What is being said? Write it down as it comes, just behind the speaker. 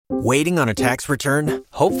Waiting on a tax return?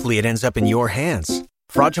 Hopefully it ends up in your hands.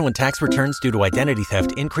 Fraudulent tax returns due to identity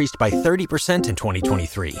theft increased by 30% in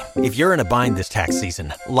 2023. If you're in a bind this tax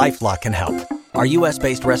season, LifeLock can help. Our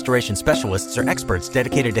U.S.-based restoration specialists are experts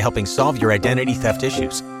dedicated to helping solve your identity theft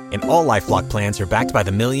issues. And all LifeLock plans are backed by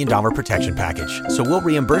the $1 Million Protection Package. So we'll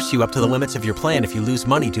reimburse you up to the limits of your plan if you lose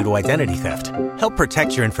money due to identity theft. Help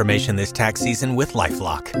protect your information this tax season with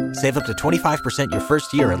LifeLock. Save up to 25% your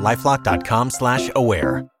first year at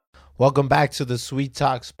LifeLock.com/aware. Welcome back to the Sweet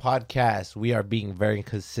Talks podcast. We are being very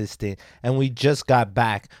consistent, and we just got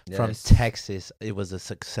back from Texas. It was a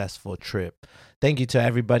successful trip. Thank you to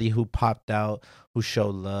everybody who popped out, who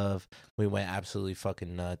showed love. We went absolutely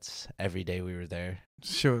fucking nuts every day we were there.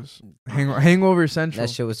 Shit was hangover central.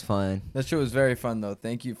 That shit was fun. That shit was very fun, though.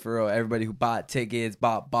 Thank you for everybody who bought tickets,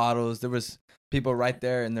 bought bottles. There was people right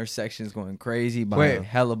there in their sections going crazy buying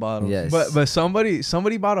hella bottles. Yes. But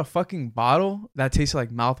somebody bought a fucking bottle that tasted like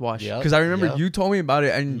mouthwash. Because I remember you told me about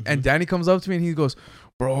it, and Danny comes up to me and he goes,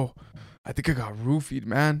 "Bro, I think I got roofied,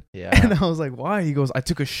 man." Yeah. And I was like, "Why?" He goes, "I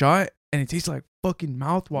took a shot and it tastes like fucking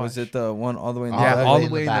mouthwash." Was it the one all the way in the Yeah, back? all the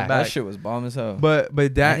way in the back. That shit was bomb as hell. But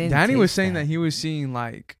Danny was taste saying that. that he was seeing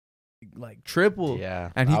like triple. Yeah.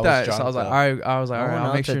 And he thought, so I was like, all right,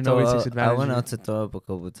 I'll make sure nobody takes advantage. I went of out it. to throw up a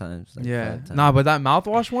couple times. Like Yeah. 5 times. Nah, but that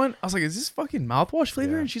mouthwash one, I was like, is this fucking mouthwash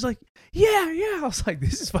flavor? Yeah. And she's like, yeah. I was like,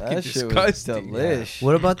 this is fucking That shit was disgusting. delish.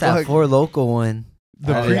 What about that Like- Four Local one?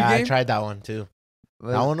 The I pregame? tried that one too.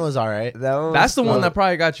 That one was all right. That's the one that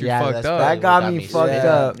probably got you Yeah, fucked that's up. probably that got got me me fucked sick.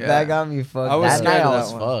 up. Yeah. That got me fucked I was up. That scared night of I that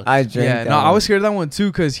was one. fucked. I drank Yeah, that no, I one. was scared of that one too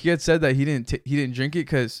because he had said that he didn't drink it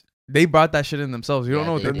because they brought that shit in themselves. You don't Yeah,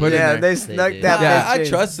 know what they they did. put Yeah, in there. they snuck did. that. Yeah, bitch I in.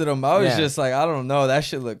 trusted him. I was Yeah. just like, I don't know. That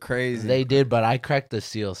shit looked crazy. They did, but I cracked the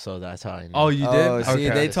seal, so that's how I knew. Oh, you Oh, did? see, Okay.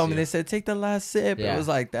 they told me, they said, take the last sip. Yeah. It was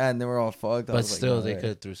like that, and they were all fucked. I but was still, like, they no could way.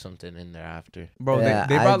 have threw something in there after. Bro, Yeah,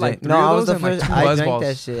 they I brought like drank- 3 no, I of was those the and like first. 2 I Buzz drank balls.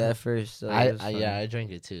 that shit at first. So it was fun. I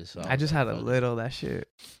drank it too. So I just had a fuck it. little of that shit.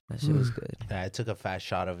 That shit was good. Yeah, I took a fast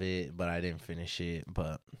shot of it, but I didn't finish it.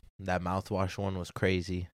 But that mouthwash one was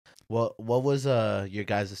crazy. What was your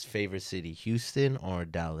guys' favorite city? Houston or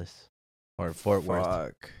Dallas or Fort Worth?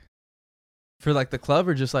 Fuck. For like the club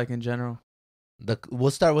or just like in general?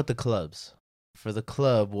 We'll start with the clubs. For the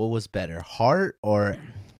club, what was better, Heart or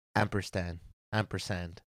Ampersand?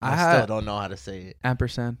 Ampersand. I still don't know how to say it.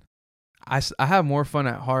 Ampersand. I had more fun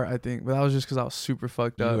at Heart, I think, but that was just because I was super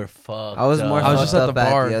fucked You up. were fucked. I was more up. I was fucked just at up the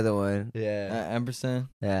at bar. the other one. Yeah. Ampersand.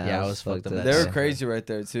 Yeah, I was fucked up. They were Yeah. crazy right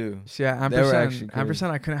there, too. So yeah, They were Ampersand, actually crazy.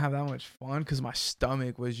 Ampersand, I couldn't have that much fun because my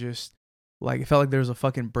stomach was just like, it felt like there was a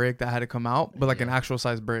fucking brick that had to come out, but like an Yeah. actual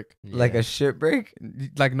size brick. Like a shit break.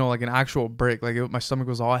 Like, no, like an actual brick. Like my stomach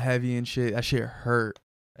was all heavy and shit. That shit hurt.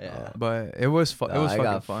 Yeah. But it was it was I fucking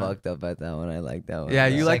got fun. fucked up at that one. I like that one. Yeah,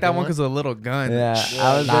 you like that Second one one? because of the little gun. Yeah, Yeah.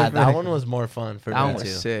 I was Nah, there for that the- one was more fun for That me one was too.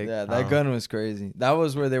 sick. Yeah, that gun was crazy. That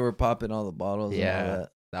was where they were popping all the bottles. Yeah. And all that.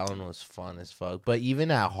 That one was fun as fuck. But even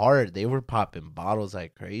at Heart, they were popping bottles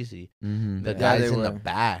like crazy. Mhm. The Yeah, guys they in the were.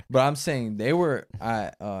 back. But I'm saying they were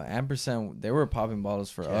at Ampersand. They were popping bottles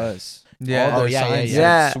for us. Yeah. All their Oh, yeah, signs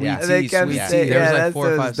yeah. said, Yeah, sweet they tea, kept sweet saying- tea. There was yeah, like that 4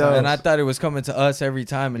 or 5 sounds dope. signs. And I thought it was coming to us every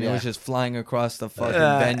time, and it Yeah. was just flying across the fucking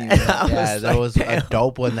Yeah. venue. I Yeah, was there like, was a damn.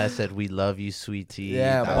 dope one that said, "We love you, sweet tea."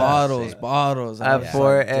 Yeah, That was bottles, sick. bottles. I was have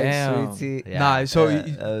 4 like, X damn. sweet tea. Yeah. Nah, so Yeah,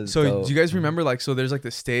 that was so dope. do you guys remember like so there's like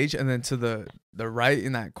the stage and then to the right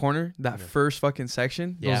in that corner, that Yeah. first fucking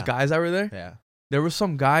section, those Yeah. guys that were there, Yeah. there was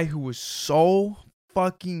some guy who was so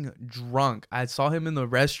fucking drunk. I saw him in the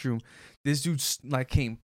restroom. This dude like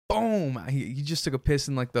came boom. He just took a piss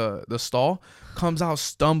in like the stall, comes out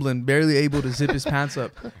stumbling, barely able to zip his pants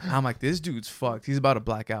up. I'm like, this dude's fucked. He's about to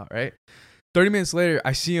black out, right? 30 minutes later,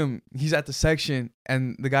 I see him. He's at the section,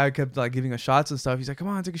 and the guy kept like giving us shots and stuff. He's like, "Come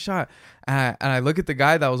on, take a shot." And I look at the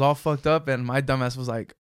guy that was all fucked up, and my dumbass was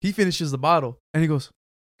like, he finishes the bottle, and he goes,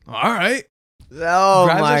 "All right." Oh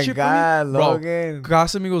Grabs that my shit from me. god, Bro, Logan.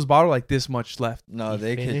 Casamigos bottle like this much left, No,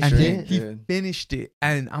 they could finished and drink, it? he dude. finished it,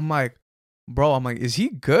 and I'm like, bro, is he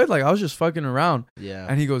good? Like I was just fucking around, Yeah.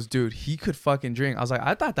 and he goes, dude, he could fucking drink. I was like,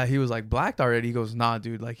 I thought that he was like blacked already. He goes, nah,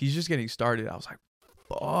 dude, like he's just getting started. I was like,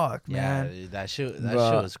 fuck, Yeah, man. that shit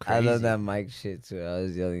Bro, was crazy. I love that mic shit too. I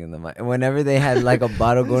was yelling in the mic. Whenever they had like a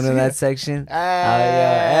bottle going in that section, hey,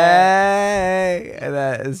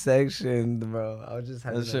 that section, bro. I was just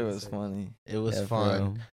having That shit was funny. It was Yeah,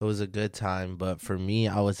 fun. It was a good time, but for me,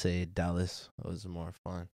 I would say Dallas was more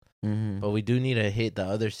fun. Mm-hmm. But we do need to hit the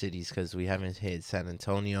other cities because we haven't hit San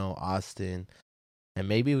Antonio, Austin, And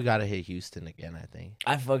maybe we gotta hit Houston again. I think.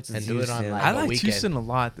 I fucked with And do it on, Houston. like, I a liked weekend. Houston a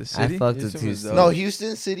lot. The I city. fucked with Houston was Houston. dope. No,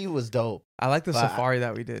 Houston City was dope. I like the But safari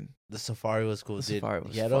that we did. The safari was cool. The Dude, safari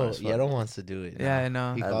was fun as fuck. Yeto wants to do it. Yeah, now.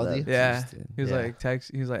 I know. He I called love you. Yeah. Houston. He was Yeah. like,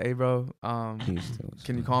 text. He was like, hey, bro, Houston was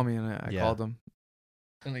can you fun. call me? And I Yeah. called him.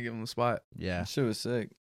 And I give him the spot. Yeah. That shit was sick.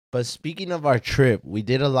 But speaking of our trip, we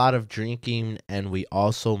did a lot of drinking and we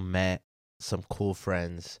also met some cool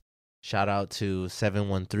friends. Shout out to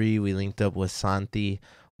 713. We linked up with Santi.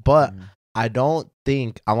 But I don't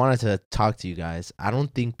think, I wanted to talk to you guys. I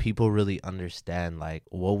don't think people really understand like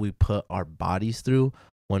what we put our bodies through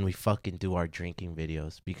when we fucking do our drinking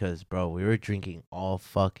videos. Because, bro, we were drinking all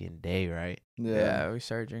fucking day, right? Yeah, we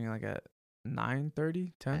started drinking like at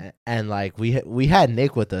 9:30, 10. And like we had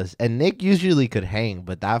Nick with us, and Nick usually could hang,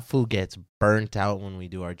 but that fool gets burnt out when we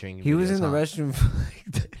do our drinking. He was videos, in the huh? restroom for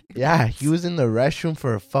like Yeah, he was in the restroom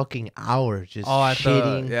for a fucking hour, just At the-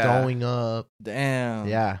 shitting, yeah. throwing up. Damn.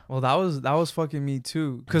 Yeah, Well, that was fucking me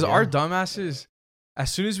too. Because our dumbasses,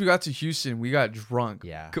 as soon as we got to Houston, we got drunk.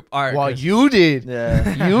 yeah. All right. Well, 'cause you did,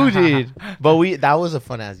 Yeah. you did, but that was a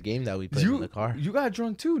fun ass game that we played in the car. You got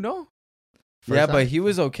drunk too, no? Yeah, First but time. he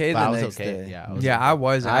was okay But the I was next okay. day. Yeah, I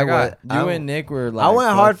was. I I got. You and Nick were like. I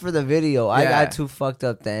went hard fuck- for the video. I Yeah. got too fucked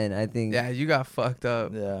up then. I think. Yeah, you got fucked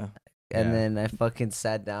up. Yeah. And Yeah. then I fucking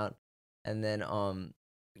sat down, and then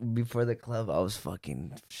before the club I was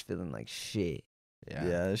fucking feeling like shit. Yeah.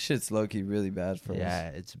 This shit's low key really bad for us. Yeah,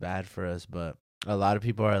 it's bad for us, but a lot of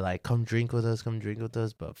people are like, come drink with us,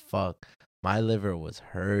 but fuck, my liver was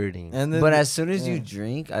hurting. And then, But as soon as you yeah.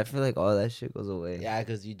 drink, I feel like all that shit goes away. Yeah,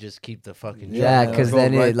 because you just keep the fucking Yeah, Yeah, because go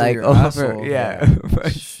then right it through like your over. asshole. Yeah.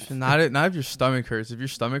 Not if your stomach hurts. If your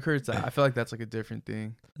stomach hurts, I feel like that's like a different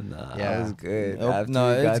thing. Nah, Yeah. I was good. Oh, After no,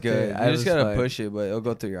 we it's got good. there, I You just was gotta fine. push it, but it'll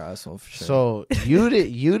go through your asshole for sure. So you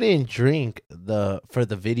didn't drink for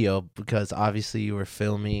the video because obviously you were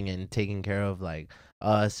filming and taking care of like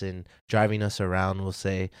us and driving us around, we'll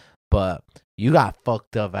say, but you got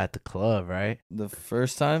fucked up at the club, right? the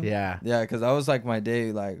first time, Yeah. because that was like my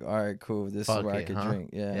day. Like, all right, cool. This Fuck is where I it, could huh? drink.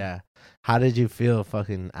 Yeah. Yeah. How did you feel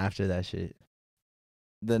fucking after that shit?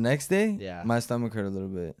 The next day, Yeah. my stomach hurt a little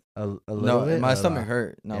bit. A little No, bit? my or a stomach lot?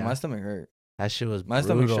 hurt. No, Yeah. my stomach hurt. That shit was My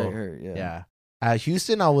stomach brutal. straight hurt. Yeah. Yeah. At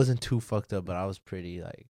Houston, I wasn't too fucked up, but I was pretty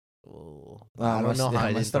like, oh, I don't know how I my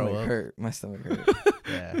didn't throw stomach up. hurt. My stomach hurt.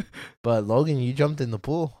 Yeah. But Logan, you jumped in the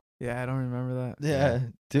pool. Yeah, I don't remember that. Yeah,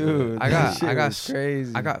 dude. I that got- shit I got was s-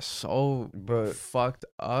 crazy. I got so Bro. fucked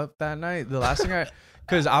up that night. The last thing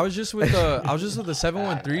cause I was just with the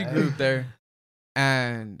 713 group there,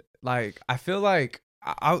 and like I feel like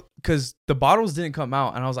cause the bottles didn't come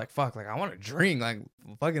out, and I was like, fuck, like I want to drink, like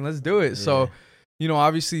fucking let's do it. So,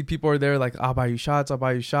 obviously people are there like, I'll buy you shots,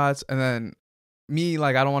 and then me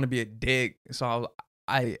like I don't want to be a dick, so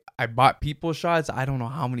I bought people shots. I don't know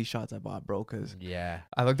how many shots I bought, bro, cause Yeah.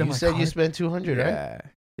 I looked at You my said you card. spent 200, right? Yeah.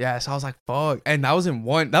 Yeah, so I was like, fuck. And that was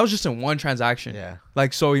just in one transaction. Yeah.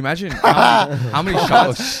 Like, so imagine how many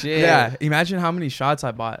shots. Oh, shit. Yeah, imagine how many shots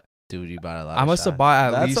I bought. Dude, you bought a lot. I must have bought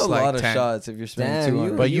at That's least a like lot 10. of shots if you're spending Damn,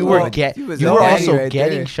 200. But you You were was you were daddy also right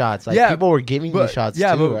getting there. shots. Like Yeah, people were giving you But, shots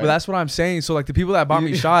yeah, too, but right? that's what I'm saying. So like the people that bought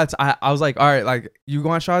me shots, I was like, all right, like you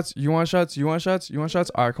want shots? You want shots? You want shots? You want shots?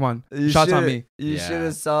 All right, come on, You shots on shoulda- me. You Yeah. should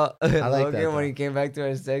have saw like Logan that, when though. he came back to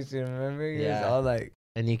our section. Remember? He Yeah. was all like,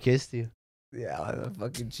 And he kissed you. yeah, on the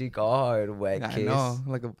fucking cheek all hard, wet I kiss. know,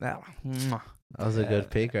 like a. That was a good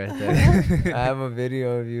pick right I there. have a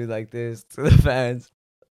video of you like this to the fans.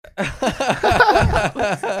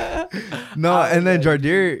 No, I and then was like,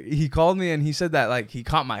 Jardir, he called me and he said that like he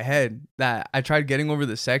caught my head, that I tried getting over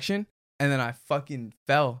the section and then I fucking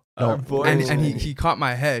fell. No, And he caught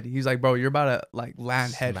my head. He's like, bro, you're about to like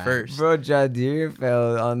land head Smack. first. Bro, Jadir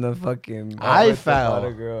fell on the fucking. I with the fell.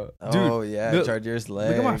 bottle girl. Oh, yeah. look- Jardir's leg.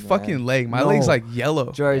 Look at my man. fucking leg. My No. leg's like yellow.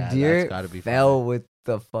 that's Jardir gotta be fell fine. with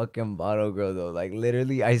the fucking bottle girl though. Like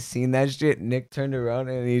literally, I seen that shit. Nick turned around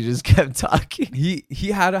and he just kept talking. He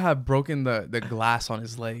had to have broken the glass on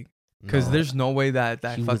his leg because No, there's no way that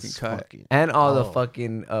he fucking was cut. fucking- And all the Oh.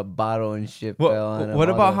 fucking bottle and shit fell on him. What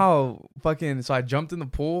all about the- how fucking? So I jumped in the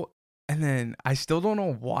pool. And then I still don't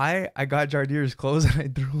know why I got Jardir's clothes and I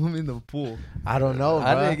threw him in the pool. I don't know,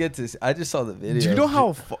 I bro. didn't get to. I just saw the video. Do you know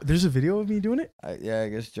how? There's a video of me doing it. Yeah, I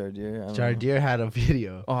guess Jardir. I don't know. Jardir had a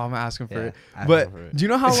video. Oh, I'm gonna ask him for Yeah, it. ask But him for it. do you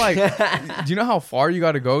know how like? Do you know how far you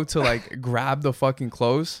got to go to like grab the fucking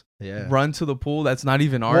clothes, Yeah. run to the pool that's not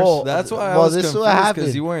even ours? Well, That's why I Well, was this is what confused happened.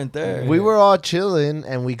 because you weren't there. We were all chilling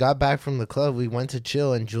and we got back from the club. We went to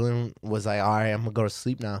chill and Julian was like, all right, I'm going to go to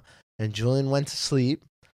sleep now. And Julian went to sleep.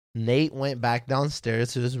 Nate went back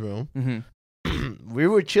downstairs to his room. Mm-hmm. We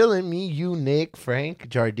were chilling, me, you, Nick, Frank,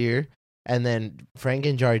 Jardir. and then Frank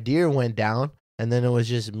and Jardir went down, and then it was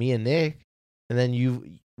just me and Nick, and then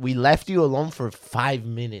we left you alone for 5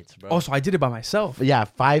 minutes, bro. Oh, so I did it by myself. Yeah,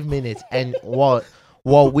 5 minutes, and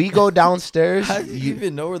while we go downstairs, How did you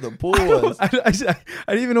even know where the pool was? I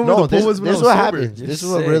didn't even know no, where the pool was when I this was what sober. happened. You're This is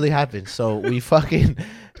what sick. really happened. So we fucking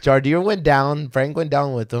Jardir went down, Frank went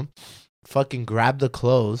down with him, fucking grabbed the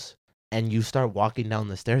clothes, and you start walking down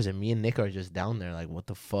the stairs, and me and Nick are just down there like, what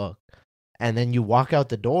the fuck? And then you walk out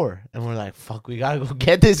the door, and we're like, fuck, we gotta go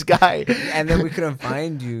get this guy. And then we couldn't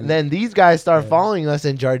find you. And then these guys start following us,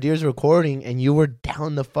 and Jardir's recording, and you were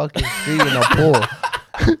down the fucking street in a pool.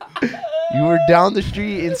 You were down the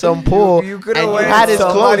street in some pool, You and could've you went had his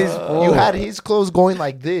somebody's clothes. pool. You had his clothes going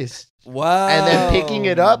like this, Wow. and then picking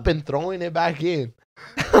it up and throwing it back in.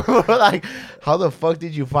 We're like, how the fuck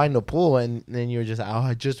did you find the pool? And then you're just, oh,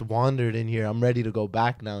 I just wandered in here. I'm ready to go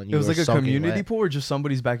back now. And you It was were like a soaking community wet. pool or just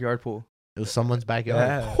somebody's backyard pool? It was someone's backyard.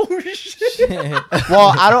 Yeah. Oh shit! Shit.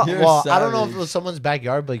 Well, I don't. You're Well, I don't know if savage. it was someone's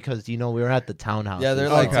backyard because we were at the townhouse. Yeah, they're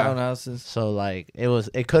like Okay. townhouses. So like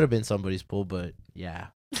it could have been somebody's pool, but yeah.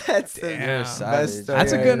 That's the Damn. best Savage. story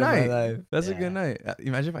That's a I good heard in my night. life. That's a Yeah. good night.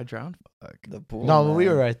 Imagine if I drowned. Fuck. The pool. No, but we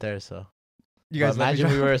man. were right there. So You guys But let me imagine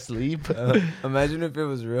we drown? were asleep. Imagine if it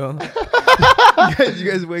was real. you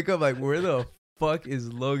guys wake up like, where the fuck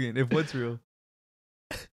is Logan? If what's real?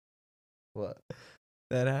 What?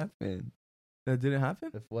 That happened. That didn't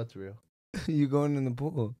happen? If what's real? You going in the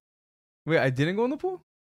pool? Wait, I didn't go in the pool?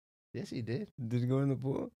 Yes, he did. Did you go in the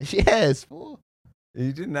pool? Yes, fool.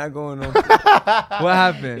 You did not go in no. What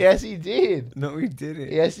happened? Yes, he did. No, we didn't.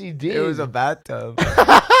 Yes, he did. It was a bathtub.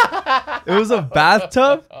 It was a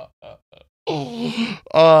bathtub?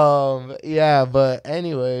 Yeah, but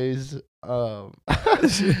anyways,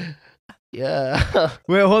 yeah.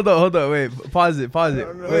 Wait, hold on. Wait, pause it.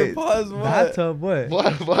 no, Wait, pause what? bathtub? What?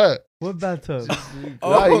 What? What bathtub?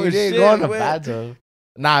 No, you didn't shit, go in the wait. bathtub.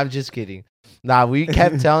 Nah, I'm just kidding. Nah, we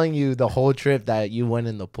kept telling you the whole trip that you went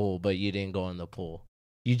in the pool, but you didn't go in the pool.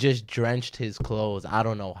 You just drenched his clothes. I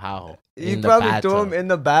don't know how. You in the probably bathtub. threw him in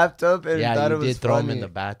the bathtub and Yeah, thought you it was did throw him in funny. the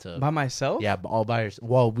bathtub. By myself? Yeah, but all by yourself.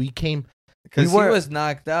 Well, we came. Because he weren't- was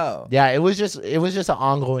knocked out. Yeah, it was just an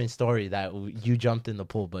ongoing story that you jumped in the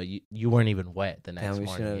pool, but you weren't even wet the next Damn, we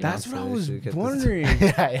morning. should've- you know? That's what I So we was should've kept this- wondering.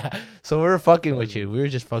 yeah. So we were fucking with you. We were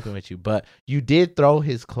just fucking with you. But you did throw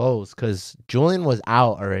his clothes because Julian was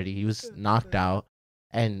out already. He was knocked out,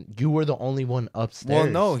 and you were the only one upstairs. Well,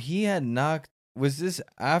 no, he had knocked. Was this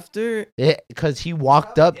after? Because he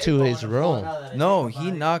walked up to his room. No, he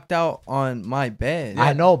knocked out on my bed.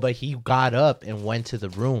 I know, but he got up and went to the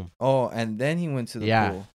room. Oh, and then he went to the Yeah.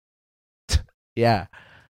 pool. Yeah.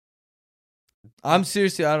 I'm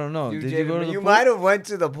seriously, I don't know. Did you go to the You pool? might have went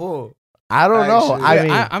to the pool. I don't know. Actually, I Wait,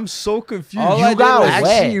 mean, I'm so confused. All you I did got was- wet.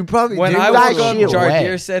 Actually, you probably When did. I got woke up, shit Jardir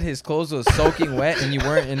wet. said his clothes was soaking wet and you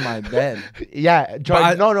weren't in my bed. yeah.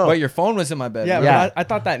 No. But your phone was in my bed. Yeah, bro. Yeah. but I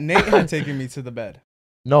thought that Nate had taken me to the bed.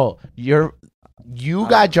 No, you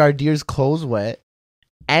got Jardir's clothes wet,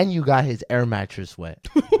 and you got his air mattress wet.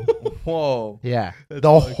 Whoa. Yeah, That's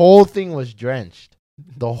the fucked. whole thing was drenched.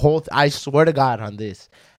 The whole. I swear to God on this,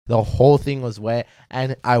 the whole thing was wet.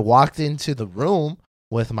 And I walked into the room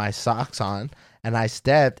with my socks on, and I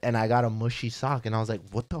stepped, and I got a mushy sock, and I was like,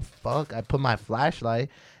 "What the fuck?" I put my flashlight,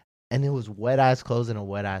 and it was wet ass clothes and a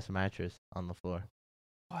wet ass mattress on the floor.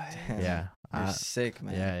 Damn. Yeah, You're sick,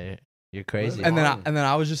 man. yeah, you're crazy. And then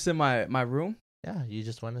I was just in my room. Yeah, you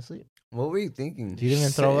just went to sleep. What were you thinking? You didn't even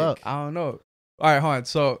throw up. I don't know. All right, hold on.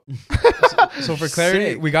 So for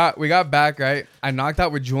clarity, Sick. we got back, right? I knocked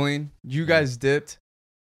out with Julian. You guys dipped.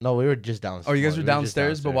 No, we were just downstairs. Oh, you guys were We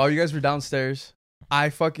downstairs. just But while you guys were downstairs, I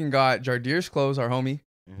fucking got Jardir's clothes, our homie,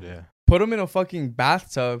 yeah, put him in a fucking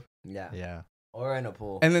bathtub, Yeah. yeah. Or in a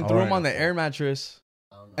pool. and then Oh, threw right, him on the okay. air mattress,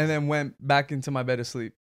 and then went back into my bed to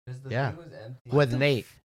sleep. Yeah. With Nate.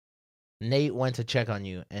 Nate went to check on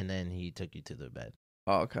you, and then he took you to the bed.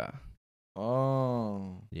 Oh, okay.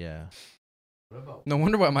 Oh. Yeah. No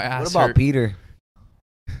wonder why my ass What about hurt. Peter?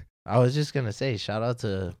 I was just gonna say, shout out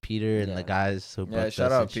to Peter and Yeah. the guys who Yeah, booked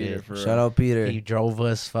shout us out and Peter shit. for Shout out Peter. He drove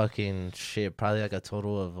us fucking shit, probably like a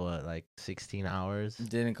total of what, like 16 hours,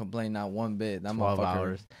 Didn't complain not one bit. That 12 motherfucker.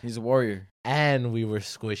 hours, He's a warrior. and we were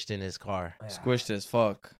squished in his car. Squished as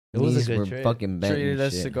fuck. It was a Knees good were trip. fucking bent Treated and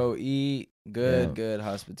us shit. to go eat. Good, Yeah. good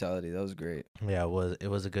hospitality. That was great. Yeah, it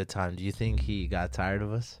was a good time. Do you think he got tired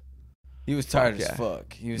of us? He was tired yeah. as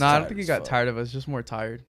fuck. He was No, I tired don't think he as got fuck. tired of us. Just more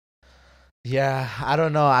tired. Yeah, I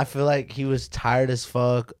don't know. I feel like he was tired as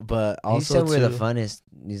fuck, but He also said we're the too- funnest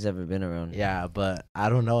he's ever been around. Yeah, but I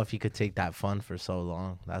don't know if he could take that fun for so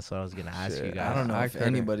long. That's what I was gonna ask you Shit, guys. I don't know I if couldn't.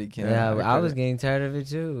 anybody can. Yeah, I was couldn't. getting tired of it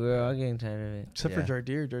too. We were all getting tired of it. Except Yeah. for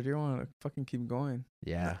Jardir. Jardir wanted to fucking keep going.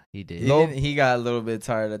 Yeah, he did. He got a little bit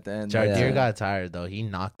tired at the end. Jardir Yeah. got tired though. He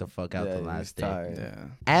knocked the fuck out Yeah, the he was last day, tired. Yeah.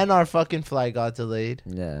 and our fucking flight got delayed.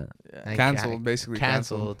 Yeah. Yeah. And Canceled, basically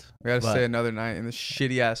canceled. Canceled. We had to But- stay another night in the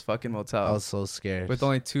shitty ass fucking motel I was so scared. with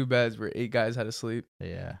only 2 beds where 8 guys had to sleep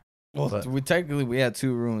Yeah. Well, But- we had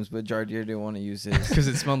 2 rooms, but Jardir didn't want to use his. because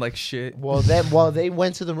it smelled like shit. Well, they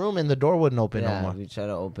went to the room and the door wouldn't open no Yeah, more. we tried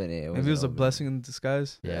to open it. Maybe it was a wasn't blessing in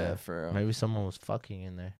disguise. Yeah, for real. Maybe someone was fucking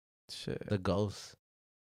in there. Shit. The ghosts.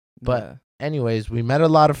 But- Yeah. Anyways, we met a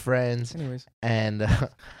lot of friends. Anyways, And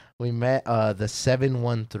we met the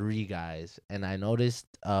 713 guys, and I noticed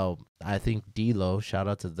I think D-Lo, shout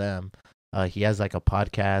out to them, he has like a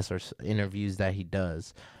podcast or interviews that he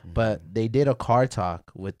does, open. but they did a car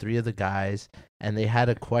talk with 3 of the guys, and they had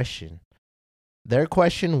a question. Their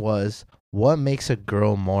question was, what makes a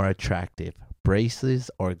girl more attractive, bracelets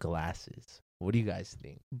or glasses? What do you guys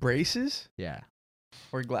think? braces Yeah.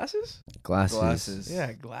 or glasses? Glasses. Glasses.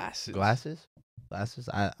 Yeah, glasses. Glasses?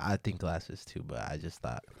 I think glasses too, but I just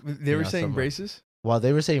thought, They You were know, saying someone- braces. well,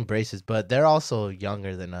 they were saying braces, but they're also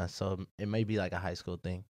younger than us, so it may be like a high school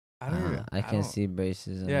thing. I don't. Even, I can don't- see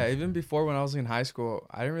braces. Yeah, even before when I was in high school,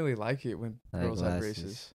 I didn't really like it when I like girls had glasses.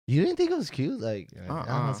 braces. You didn't think it was cute? Like, I don't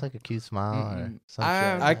know, it's Uh-uh. like a cute smile or Mm-mm. some shit.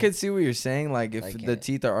 I- like I that. could see what you're saying. Like if I the can't.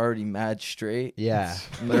 teeth are already mad straight, Yeah.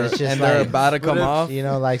 and But it's just they're like- about to but come if, off. You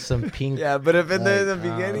know, like some pink. Yeah, but if in the Like,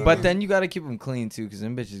 beginning, uh, but then you gotta keep them clean too, because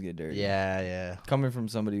them bitches get dirty. Yeah. Coming from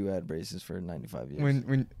somebody who had braces for 95 years.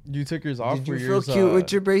 When you took yours off, Did you were feel yours, cute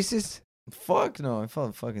with your braces? fuck no, I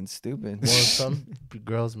felt fucking stupid. Well, some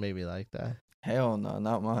girls maybe like that. Hell no,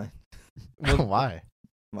 not mine. Why?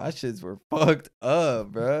 My shits were fucked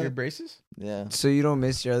up, bro. your braces? Yeah, So you don't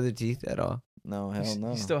miss your other teeth at all? no, hell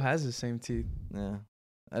no. He still has the same teeth. Yeah,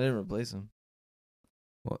 I didn't replace them.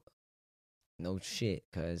 No shit,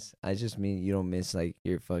 cause I just mean you don't miss like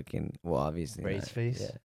your fucking obviously Brace not. face?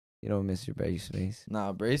 Yeah, you don't miss your brace face.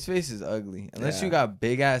 Nah, brace face is ugly. Unless you Yeah. got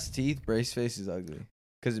big ass teeth, brace face is ugly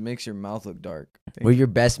because it makes your mouth look dark. Thank Were you. your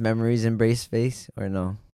best memories in brace face or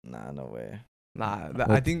no? Nah, no way. Nah, I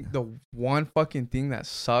What- think the one fucking thing that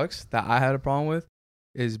sucks that I had a problem with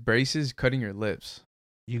is braces cutting your lips.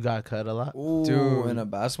 You got cut a lot? Ooh, Dude. in a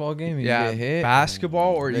basketball game, you Yeah, get hit.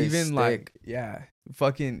 basketball or They even stick. like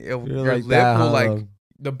fucking your like lip that, will huh? like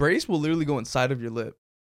the brace will literally go inside of your lip,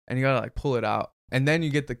 and you gotta like pull it out, and then you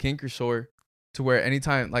get the kinker sore to where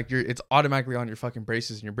anytime like it's automatically on your fucking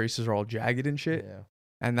braces, and your braces are all jagged and shit, Yeah.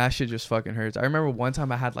 and that shit just fucking hurts. I remember one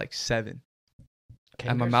time I had like 7,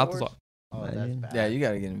 and my mouth was all Oh, that's Imagine. bad. Yeah, you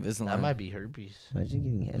gotta get Invisalign. That might be herpes. Imagine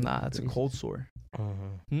getting head nah, with it's a braces. cold sore.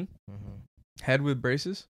 Mm-hmm. Head with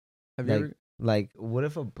braces. Have you Like- ever? Like, what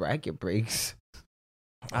if a bracket breaks?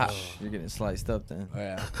 Ah. You're getting sliced up then. Oh,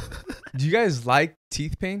 yeah. Do you guys like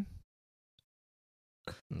teeth pain?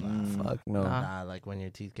 Mm. Fuck no. Nah, like when your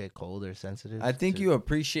teeth get cold or sensitive. I think to- you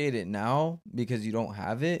appreciate it now because you don't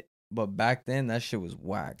have it, but back then that shit was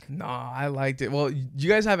whack. Nah, I liked it. Well, you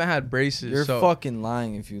guys haven't had braces. You're so fucking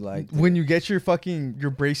lying if you like. when you get your fucking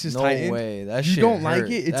your braces no tightened, way, that you shit don't like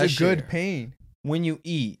hurt. it. It's That a shit good hurt. pain. When you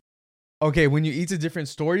eat, Okay, when you eat's a different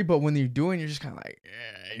story, but when you're doing, you're just kind of like,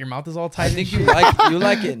 your mouth is all tight. I and think you shit.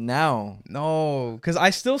 like it now. No, because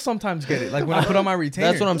I still sometimes get it. Like when I put on my retainer.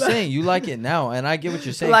 That's what I'm saying. You like it now, and I get what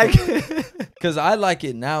you're saying. Because I like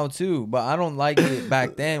it now too, but I don't like it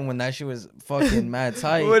back then when that shit was fucking mad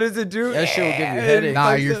tight. does it do? That shit will give you headaches.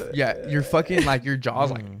 Nah, you're fucking like your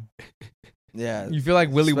jaw's like Mm. Yeah, you feel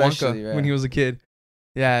like Willy Especially, Wonka yeah. when he was a kid.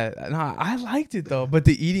 Yeah, nah, I liked it though, but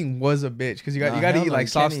the eating was a bitch because you got Nah, you got to hell eat no, like you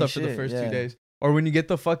soft can't eat stuff for the shit, first yeah. 2 days, or when you get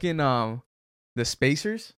the fucking the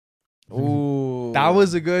spacers. Ooh, That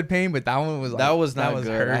was a good pain, but that one was like, that was not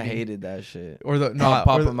good. I hurting. hated that shit. Or the No, I'll no,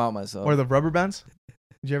 pop or, them out myself. or the rubber bands.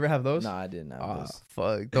 Did you ever have those? Nah, I didn't have Oh, those.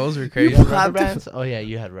 fuck, those were You crazy. had rubber bands? Oh yeah,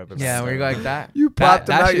 you had rubber bands. Yeah, where you go like that. You That- popped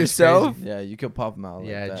them that out shit's yourself? crazy. Yeah, you could pop them out.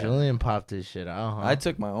 Yeah, like that. Julian popped his shit out. Huh? I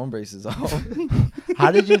took my own braces off.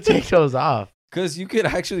 How did you take those off? Cause you could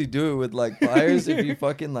actually do it with like pliers if you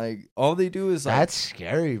fucking like. All they do is like That's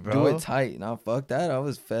scary, bro. do it tight. Now fuck that. I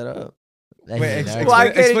was fed up. And Wait, you ex- never- Why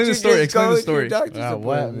explain the story, explain the story.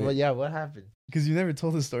 Yeah, what happened? Because you never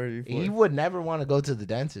told the story before. He would never want to go to the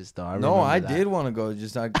dentist, though. No, remember I that. did want to go,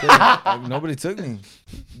 just I couldn't. Like, nobody took me.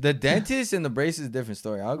 The dentist and the braces, different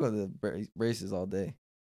story. I'll go to the braces all day.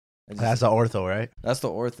 That's the ortho, right? That's the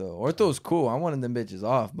ortho. Ortho's cool. I wanted them bitches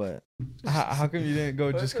off, but How come you didn't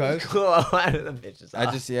go just cause? Cool. I wanted them bitches I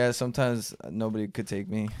off. just sometimes nobody could take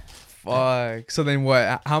me. Fuck. So then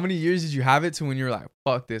what? How many years did you have it to when you were like,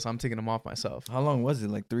 fuck this, I'm taking them off myself? How long was it?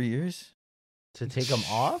 Like 3 years? To take them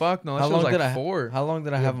off? Fuck no, that How shit was long like did I 4. How long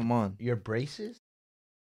did I have them on? Your braces?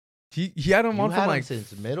 He had them You on had from 'em like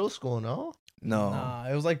since middle school, no? No. Nah,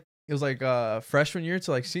 it was like freshman year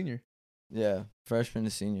to like senior. Yeah, freshman to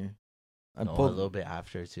senior. I No, a pulled. little bit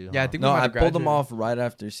after too. Yeah, I huh? think No, we might I have pulled them graduated. off right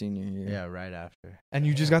after senior year. Yeah, right after. And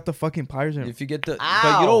you just got the fucking pliers in. If you get the, but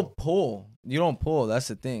Ow. you don't pull. You don't pull. That's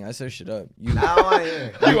the thing. I searched it up. You, Now I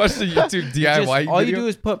hear. You watched the YouTube you DIY just, all you video? do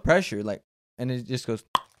is put pressure, like, and it just goes.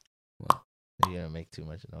 You're gonna make too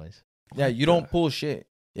much noise. Yeah, you don't pull shit.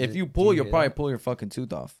 If Do- you do pull, you you'll hear probably that? pull your fucking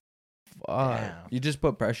tooth off. Damn. You just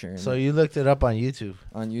put pressure. So you looked it up on YouTube.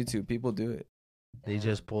 on YouTube, people do it. They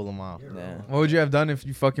just pull them off. Yeah. What would you have done if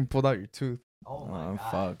you fucking pulled out your tooth? Oh I'm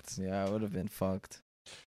fucked. Yeah, I would have been fucked.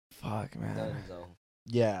 Fuck, man.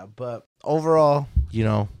 Yeah, but overall,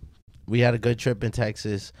 we had a good trip in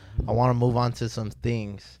Texas. I want to move on to some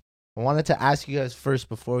things. I wanted to ask you guys first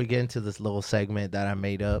before we get into this little segment that I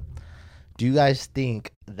made up. Do you guys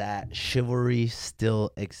think that chivalry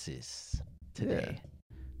still exists today?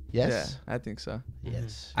 Yes. Yeah, I think so.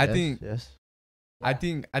 Yes. I Yes? think- Yes. I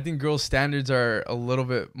think girls' standards are a little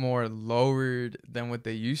bit more lowered than what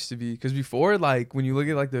they used to be. Because before, like when you look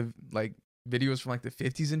at like the videos from like the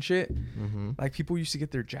 50s and shit, Mm-hmm. like people used to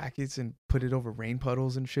get their jackets and put it over rain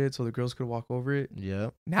puddles and shit so the girls could walk over it.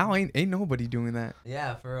 Yep. Now ain't nobody doing that.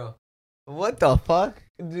 Yeah, for real. What the fuck?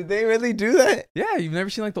 Did they really do that? Yeah, you've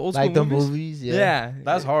never seen like the old school Like the movies? movies. Yeah.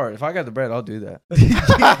 That's hard. If I got the bread, I'll do that.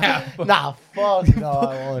 Yeah. Nah, fuck no.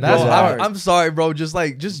 I won't That's do that. hard. I'm sorry, bro.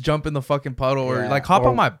 Just jump in the fucking puddle or Yeah. like hop Or-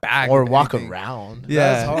 on my back Or if walk anything. around.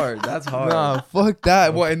 Yeah. That's hard. That's hard. Nah, fuck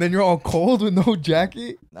that. What? And then you're all cold with no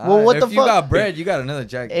jacket? Nah, Well, what if the you fuck? got bread, you got another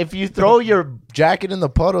jacket. If you throw your jacket in the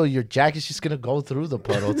puddle, your jacket's just gonna go through the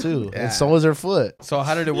puddle too, Yeah. and so is her foot. So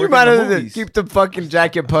how did it You work might in the have movies? keep the fucking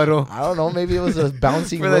jacket puddle I don't know. Maybe it was a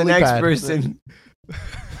bouncing for the lily next pad. person.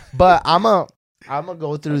 But I'm a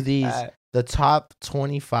go through these That- the top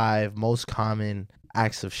 25 most common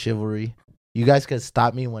acts of chivalry. You guys can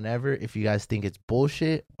stop me whenever if you guys think it's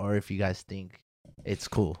bullshit or if you guys think it's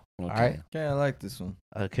cool. All right. Okay, I like this one.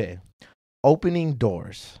 Okay. Opening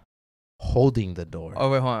doors, holding the door. Oh,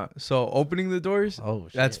 wait, hold on. So opening the doors, Oh,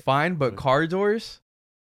 shit. that's fine. But car doors,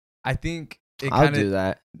 I think it I'll kind do of.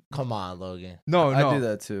 that. Come on, Logan. No, no. I do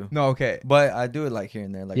that too. No, okay. But I do it like here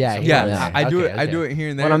and there. Like Yeah, some- Yeah, Yeah. I do Okay, it. I do okay. it here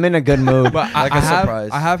and there. When I'm in a good mood. But Like I a have, surprise.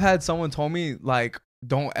 I have had someone told me like,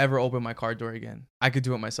 don't ever open my car door again. I could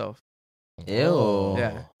do it myself. Ew.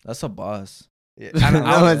 Yeah. That's a boss. And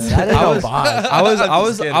No, it's- that ain't no boss. I was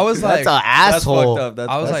like, That's an asshole. That's fucked up.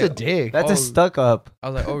 I was That's like, a dick. That's Oh. a stuck up. I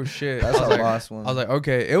was like, oh shit. That's I was a like, boss one. I was like,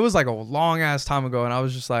 okay. It was like a long ass time ago, and I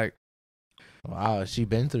was just like, Wow, she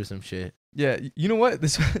been through some shit. yeah. You know what?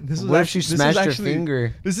 This was. What if she this is smashed her actually-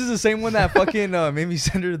 finger? This is the same one that fucking made me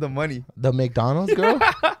send her the money. The McDonald's girl?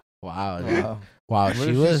 Wow, dude. wow. Wow, What she if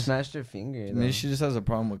she was. smashed her finger? Maybe though? she just has a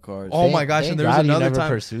problem with cars. Oh my gosh! Thank And there was God you another never time.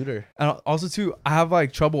 pursued her. And also too, I have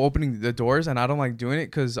like trouble opening the doors, and I don't like doing it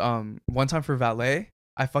because one time for valet,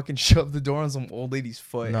 I fucking shoved the door on some old lady's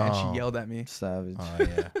foot, and No. she yelled at me. Savage. Oh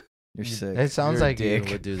yeah, You're sick. it sounds You're a like you dick.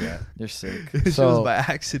 would do that. You're sick. It So- was by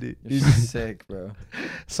accident. You're sick, bro.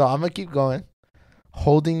 So I'm gonna keep going.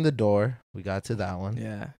 Holding the door, we got to that one.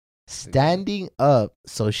 Yeah. Standing up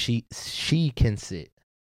so she can sit.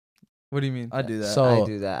 What do you mean? I do that. So I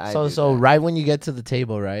do that. I so do so that. right when you get to the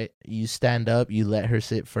table, right? You stand up, you let her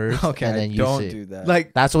sit first, okay, and then I you don't sit. do that.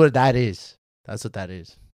 Like, That's what that is. That's what that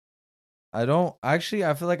is. I don't actually.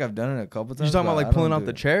 I feel like I've done it a couple times. you talking but about I like pulling don't out do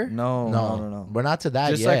the it. chair? No, no. We're not to that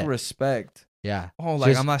Just yet. like respect. Yeah. Oh, like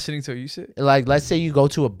Just- I'm not sitting till you sit. Like let's say you go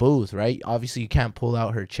to a booth, right? Obviously you can't pull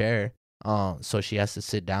out her chair. So she has to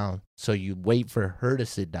sit down. So you wait for her to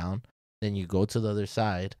sit down, then you go to the other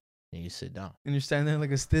side and you sit down. And you're standing there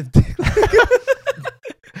like a stiff dick.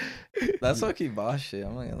 That's lucky boss shit.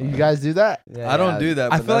 I'm not gonna lie. You guys do that? I don't do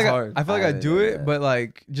that. I But feel that's like hard. I feel like I do yeah, it, yeah. but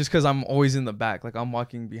like just because I'm always in the back, like I'm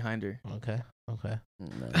walking behind her. Okay. Okay. No.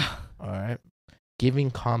 All right. Giving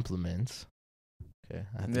compliments. Okay.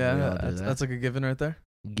 I think we all Yeah, do that. that's like a given right there.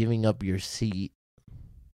 Giving up your seat.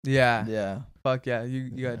 Yeah, Yeah, fuck yeah, you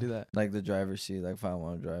gotta do that. like the driver's seat. Like if I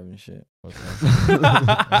want to drive and shit. Okay.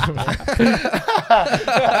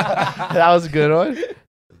 That was a good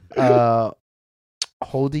one.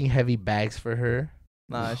 Holding heavy bags for her.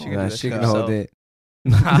 Nah, she can Nah, do that. she shit can hold herself.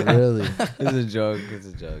 it. Really. It's a joke. It's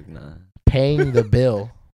a joke. Nah. Paying the bill.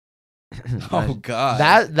 Oh god.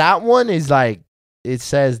 That one is like it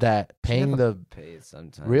says that She paying never the pays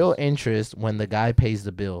sometimes. real interest when the guy pays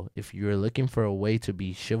the bill. If you're looking for a way to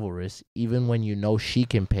be chivalrous, even when you know she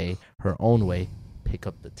can pay her own way, pick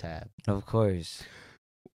up the tab. Of course.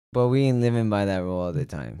 But we ain't living by that rule all the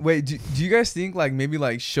time. Wait, do you guys think like maybe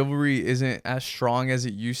like chivalry isn't as strong as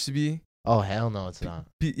it used to be? Oh hell no, it's not.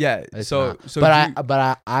 Yeah. It's So not. so.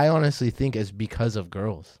 But I honestly think it's because of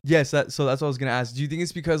girls. Yes. So that's what I was gonna ask. Do you think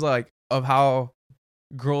it's because like of how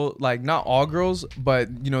like not all girls, but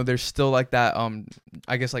there's still like that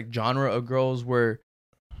I guess like genre of girls where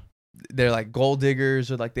they're like gold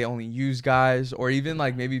diggers or like they only use guys, or even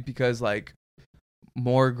like maybe because like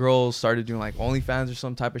more girls started doing like OnlyFans or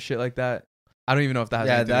some type of shit like that. I don't even know if that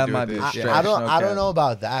has anything to do with it. stretch. I don't Okay. know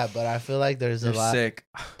about that, but I feel like there's You're a lot. sick.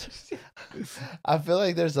 I feel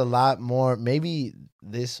like there's a lot more. Maybe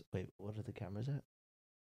this. Wait, what are the cameras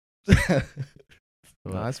at?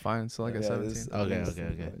 No, that's fine. So like a 17.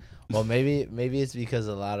 Okay. Well, maybe it's because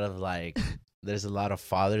a lot of like there's a lot of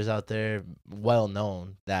fathers out there, well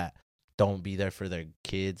known, that don't be there for their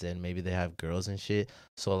kids, and maybe they have girls and shit.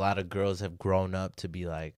 So a lot of girls have grown up to be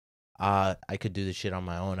like, I could do this shit on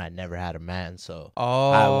my own. I never had a man, so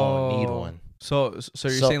I won't need one. So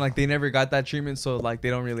you're saying like they never got that treatment, so like they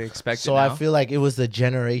don't really expect it So now? I feel like it was the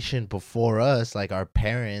generation before us, like our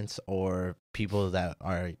parents or people that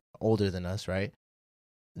are older than us, right?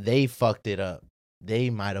 They fucked it up. They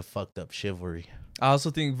might have fucked up chivalry. I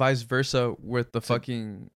also think vice versa with the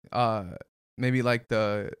fucking maybe like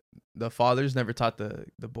the fathers never taught the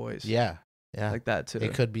boys. Yeah. Like that too.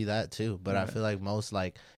 It could be that too, but I Yeah. feel like most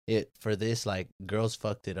like it for this, like girls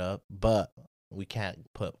fucked it up, but we can't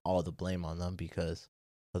put all the blame on them because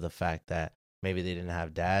of the fact that maybe they didn't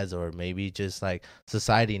have dads, or maybe just like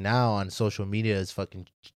society now on social media is fucking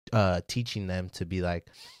teaching them to be like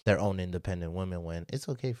their own independent women, when it's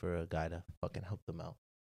okay for a guy to fucking help them out.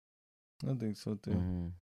 I think so too.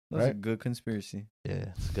 Mhm. That's a Right? good conspiracy.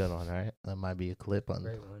 Yeah, it's a good one, right? That might be a clip on.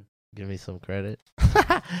 Great one. Give me some credit.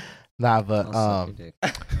 Nah, but I'll suck your dick.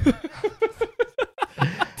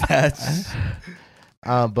 That's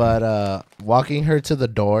walking her to the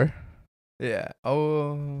door Yeah.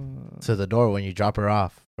 Oh. when you drop her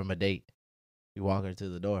off from a date, you walk her to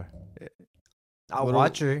the door. I'll What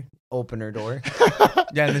watch her open her door.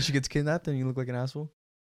 Yeah, and then she gets kidnapped, and you look like an asshole.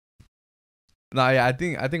 Nah, yeah, I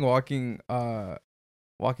think walking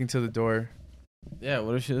to the door. yeah.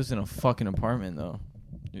 What if she lives in a fucking apartment though?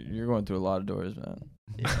 You're going through a lot of doors, man.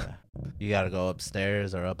 Yeah, you gotta go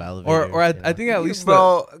upstairs or up elevator. Or I think at least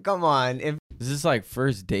Bro, come on. If Is this like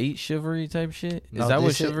first date chivalry type shit? No, Is that what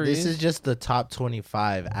this chivalry This is? is just the top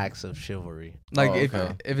 25 acts of chivalry. like Oh,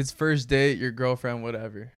 okay. if it's first date, your girlfriend,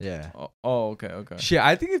 whatever. Yeah, Oh, okay. Shit,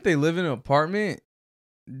 I think if they live in an apartment,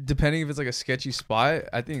 depending if it's like a sketchy spot,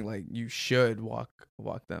 I think like you should walk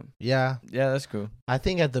them. yeah. Yeah, that's cool. I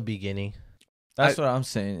think at the beginning. That's what I'm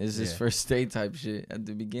saying. Is this Yeah. first date type shit at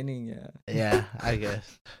the beginning? Yeah. Yeah, I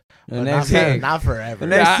guess. the But next not, day, not forever. The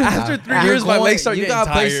next- After 3 years, my legs start You getting got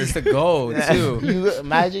tired. places to go too. You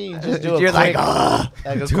imagine you just do a You're quick, like,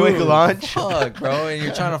 like a Dude, quick lunch. Fuck, bro. And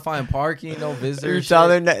you're trying to find parking, no you visitors. tell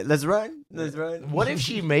her, let's run. Let's run. What if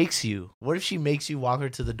she makes you? What if she makes you walk her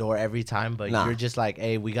to the door every time, but Nah. you're just like,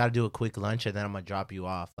 hey, we gotta do a quick lunch and then I'm gonna drop you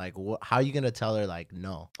off. Like, how are you gonna tell her like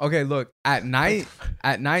no? Okay, look, at night,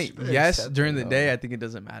 better yes. accept During it, the though. day, I think it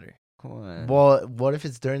doesn't matter. Come on. Well, what if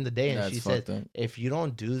it's during the day and That's she fucked said, up. if you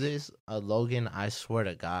don't do this, Logan, I swear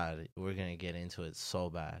to God, we're gonna get into it so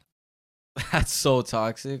bad. That's so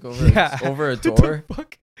toxic over Yeah. over a What the door.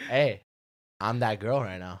 fuck? Hey, I'm that girl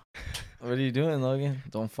right now. What are you doing, Logan?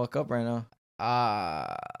 Don't fuck up right now.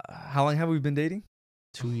 How long have we been dating?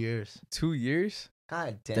 2 years. 2 years.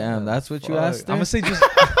 God damn. Damn, that's what you Fuck. asked her? I'm gonna say just.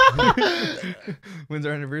 When's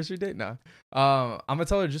our anniversary date? Nah. I'm gonna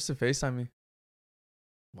tell her just to FaceTime me.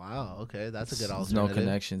 Wow. Okay, that's a good There's no alternative.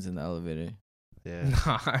 connections in the elevator. Yeah.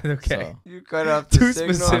 Nah. Okay. So, You cut off the Too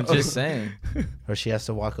signal. specific. I'm just saying. Or she has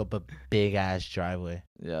to walk up a big ass driveway.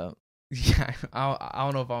 Yeah. Yeah. I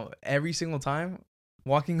don't know if I'm every single time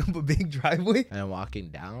walking up a big driveway. And walking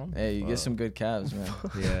down. Hey, you Fuck. get some good calves, man.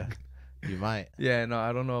 Yeah, you might. Yeah. No,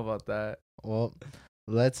 I don't know about that. Well,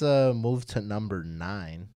 let's move to number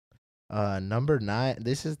 9. Number 9.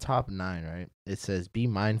 This is top 9, right? It says be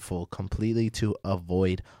mindful completely to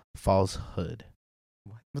avoid falsehood.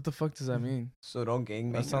 What the fuck does that mean? So don't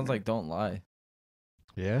gang That sounds like don't lie.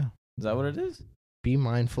 Yeah. Is that what it is? Be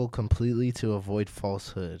mindful completely to avoid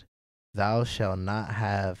falsehood. Thou shalt not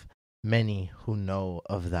have many who know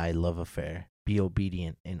of thy love affair. Be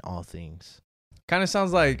obedient in all things. kind of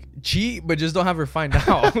sounds like cheat, but just don't have her find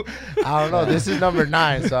out. I don't know. This is number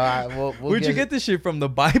 9, so we'll Where'd you get this shit from? The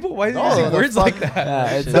Bible? Why are you No, using the words fuck- like that?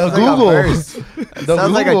 Yeah, it The sounds Google. like a verse. The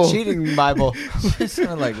Sounds like a Google. cheating Bible. It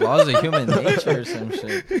sounded like laws of human nature or some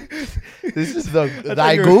shit. This is the thought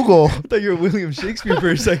thy you were- Google. I thought you were William Shakespeare for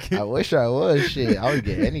a second. I wish I was. Shit, I would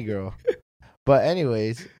get any girl. But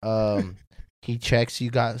anyways, he checks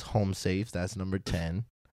you got home safe. That's number 10.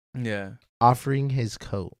 Yeah. Offering his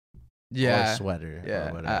coat Yeah. or sweater. Or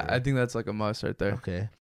Yeah. whatever. I think that's like a must right there. Okay.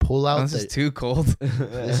 Pull out Unless the. it's too cold.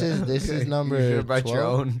 This is number You should've brought 12. your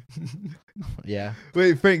own. Yeah.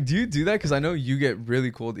 Wait, Frank, do you do that? Because I know you get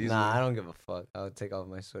really cold easily. Nah, I don't give a fuck. I would take off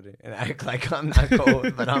my sweater and act like I'm not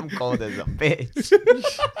cold, but I'm cold as a bitch.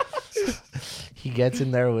 He gets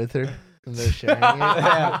in there with her and they're sharing it.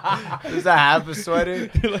 Yeah. Does I have a sweater?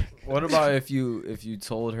 What about if you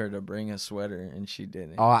told her to bring a sweater and she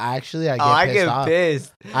didn't? Oh, actually, I get I pissed get off.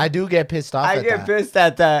 pissed. I do get pissed off. I at get that. pissed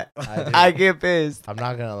at that. I do. I get pissed. I'm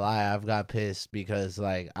not gonna lie, I've got pissed because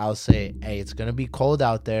like I'll say, hey, it's gonna be cold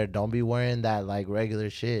out there. Don't be wearing that like regular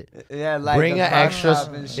shit. Yeah, like Bring the an crop extra,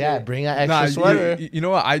 top and shit. yeah, bring an Nah, extra sweater. You know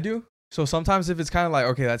what I do? So sometimes if it's kind of like,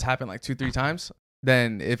 okay, that's happened like 2-3 times,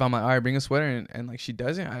 then if I'm like, all right, bring a sweater and like she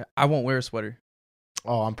doesn't, I won't wear a sweater.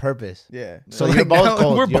 Oh, on purpose. Yeah. So like you're both now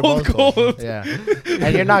cold. We're You're both cold. Yeah,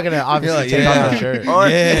 and you're not gonna obviously like, take yeah. off your shirt. Or,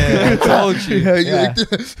 Yeah, I told you. Yeah.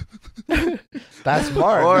 That's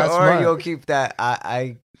smart. or, That's or smart. you'll keep that.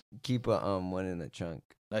 I keep a one in the trunk.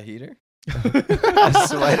 A heater? A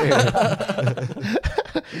sweater.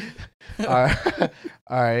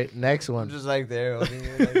 All right. Next I'm one. just like there holding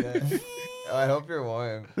you like that. Oh, I hope you're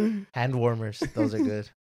warm. Hand warmers. Those are good.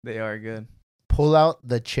 They are good. Pull out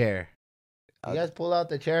the chair. You Uh, guys pull out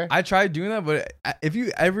the chair? I tried doing that, but if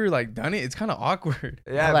you ever like done it, it's kind of awkward.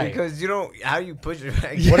 Yeah, Like- because you don't. How you push it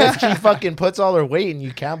back? What if she fucking puts all her weight and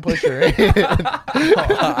you can't push her in?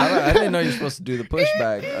 I didn't know you're supposed to do the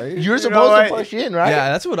pushback. Are you? You're know supposed what? to push in, right?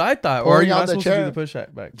 Yeah, that's what I thought. Or are Pulling you out not the supposed to do chair. the push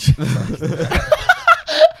back?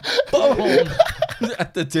 Boom.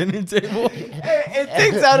 At the dinner table. It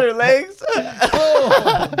takes out her legs.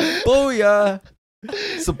 Booyah.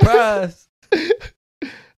 Surprise.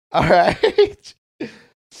 All right.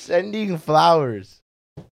 Sending flowers.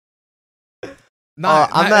 I'm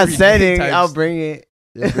not everyday sending. types. I'll bring it,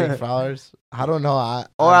 They bring flowers. I don't know.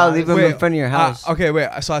 or I'll leave them Wait, in front of your house. Okay, wait.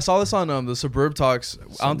 So I saw this on the Suburb Talks.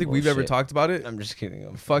 I Some don't think we've ever bullshit. talked about it. I'm just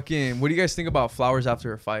kidding. Fucking, what do you guys think about flowers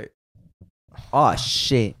after a fight? Oh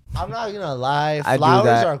shit! I'm not gonna lie. I do Flowers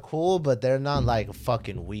that. are cool, but they're not like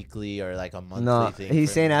fucking weekly or like a monthly No, thing. he's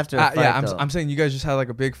for saying me. after a fight. Yeah, though. I'm saying you guys just had like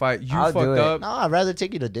a big fight. You I'll do fucked it. up. No, I'd rather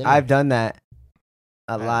take you to dinner. I've done that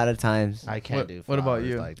a lot of times. I can't What- do. what about flowers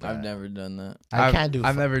you? Like that. I've never done that. I can't do.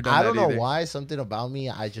 I've never done I that don't know either. why. Something about me,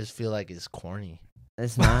 I just feel like it's corny.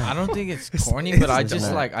 It's not. I don't think it's It's- corny, it's but I not.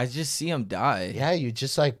 just I just see him die. Yeah, you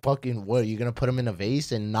just like fucking. What? You're gonna put them in a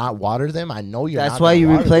vase and not water them? I know you're. That's not why gonna you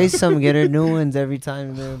water replace them. them, get her new ones every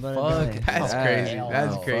time they're about to Fuck die. That's that. crazy. Hell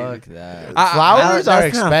That's no. crazy. Fuck that. Flowers are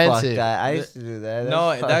That's not fuck expensive. that. I used to do that. No,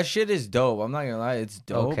 That's fuck. that shit is dope. I'm not gonna lie, it's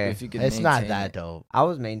dope. Okay. If you can It's not maintain that it. dope. I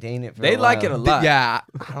was maintaining it for They a like while. it a lot. Yeah.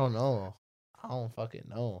 I don't know. I don't fucking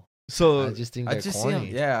know. So I just think I they're just see him.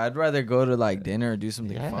 corny. Yeah, I'd rather go to like dinner or do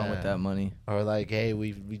something fun with Yeah. that money. Or like, hey,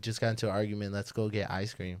 we just got into an argument. Let's go get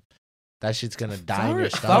ice cream. That shit's gonna die in your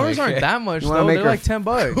flowers, stomach. flowers aren't that much You wanna though. make They're her like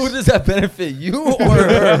 $10. Who does that benefit, you or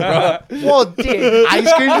her, bro? Well, dude,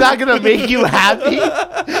 ice cream's not gonna make you happy.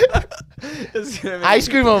 Ice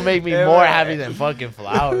cream will make me Yeah, more right. happy than fucking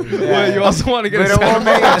flowers. Well, you also want to get But a it won't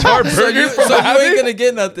make sandwich it- or So burger you, from so you Abby? ain't gonna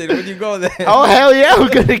get nothing when you go there. Oh hell yeah, we're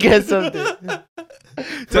gonna get something.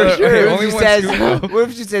 So, For sure. okay, What only if, she one says, scoop, though. what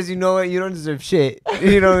if she says, you know what, you don't deserve shit.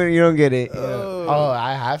 You don't get it. Oh,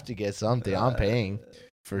 I have to get something. I'm paying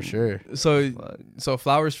for sure. So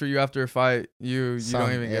flowers for you after a fight. You Some-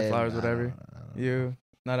 don't even get eh, flowers, I whatever. don't know. You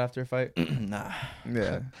not after a fight. Nah.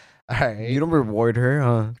 Yeah. All right. You don't reward her,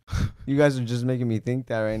 huh? You guys are just making me think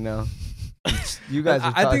that right now. You guys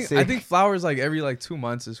are I toxic. think flowers like every like 2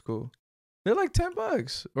 months is cool. They're like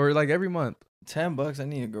 $10 or like every month. $10. I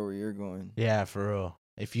need to go where you're going. Yeah, for real.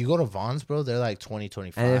 If you go to Vaughn's, bro, they're like 20,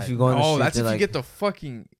 25. And if you go on the Oh, street, that's if they're you get the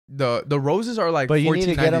fucking the roses are like. But you need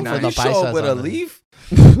to get 'em for $14.99. the You show up with a paisas on leaf?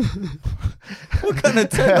 What kind of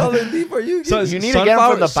 $10 leaf are you So getting? you need to get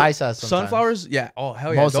them from the paisas sometimes. Sunflowers, yeah. Oh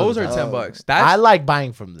hell yeah, Most of those the are time. $10. I That's like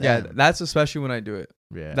buying from yeah. them. That's especially when I do it.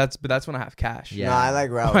 Yeah. That's when I have cash. Yeah. No, I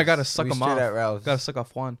like Ralph's. I gotta suck We 'em straight off. at Ralph's. Gotta suck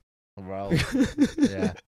off one. Bro.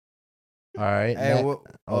 Yeah. All right. Hey, ne- what-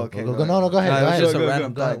 oh, okay, go, go go, no, ahead. go ahead. Nah, Go it was ahead. Just Go, a go,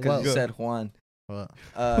 random go. thought because What? you said Juan. What?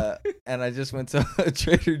 And I just went to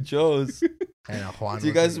Trader Joe's. And Juan Do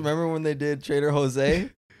you was guys like- remember when they did Trader Jose?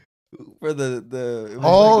 for the. It was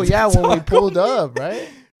Oh like a yeah, when we TikTok. pulled up, right?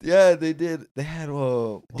 Yeah, they did. They had.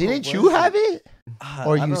 Didn't you have it?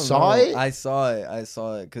 Or I you don't saw know. it? I saw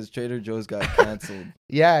it because Trader Joe's got canceled.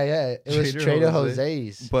 Yeah, yeah. It was Trader Trader Jose.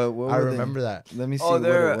 Jose's. But what I were they? remember that. Let me see Oh, what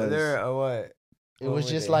it was. they're what? It was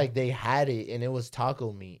just like they had it, and it was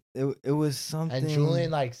taco meat. It was something. And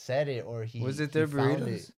Julian like said it, or he Was it he their found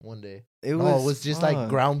burritos? it one day. It No, it was just like fuck.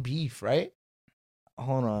 ground beef, right?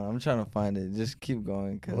 Hold on, I'm trying to find it. Just keep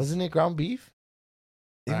going. Wasn't it ground beef?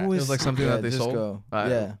 It Alright. was, It was like something that they just sold? Go.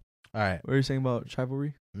 Alright. Yeah. All right. What are you saying about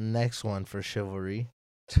Chivalry? Next one for chivalry.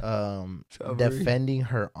 Chivalry. Defending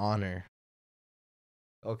her honor.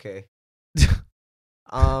 Okay. This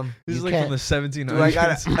You is like can't- from the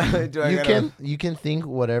 1700s. Do I gotta? You can think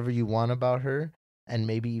whatever you want about her and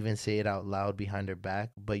maybe even say it out loud behind her back,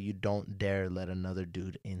 but you don't dare let another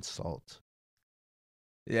dude insult.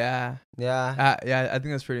 Yeah. Yeah. Yeah, I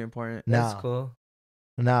think that's pretty important. That's Now, cool.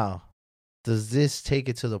 now, does this take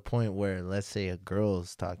it to the point where, let's say, a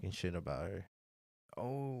girl's talking shit about her?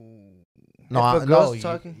 Oh. No, If a girl's you-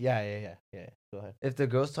 talking? Yeah. Go ahead. If the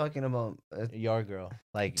girl's talking about, Your girl,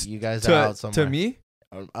 like you guys are out somewhere. To me?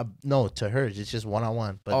 No, to her. It's just one on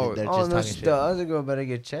one. But Oh. they're oh just no, talking shit. the other girl better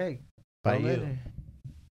get checked. By Don't let you. her.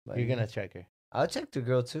 By You're you. gonna check her. I'll check the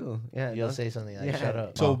girl too. Yeah. You'll don't- say something like, Yeah. "Shut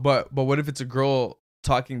up." So, Oh. but what if it's a girl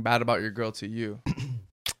talking bad about your girl to you?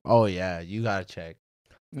 Oh yeah, you gotta check.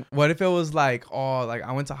 What if it was like, oh, like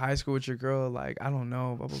I went to high school with your girl, like I don't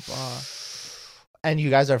know, blah blah blah. And you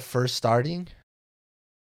guys are first starting.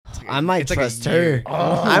 I might It's like a trust year. her.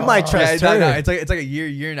 Oh. I might trust Yeah, her. no, it's like a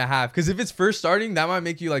year and a half. Because if it's first starting, that might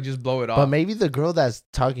make you like just blow it off. But maybe the girl that's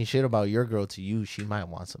talking shit about your girl to you, she might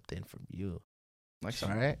want something from you. like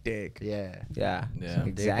some Alright. dick. Yeah. Yeah. Some dick or some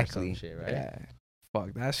Exactly. shit, right? Yeah. Fuck,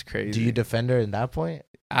 that's crazy. Do you defend her in that point?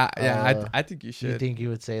 I think you Do should. you think you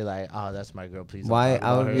would say like, "Oh, that's my girl. Please." don't Why? talk I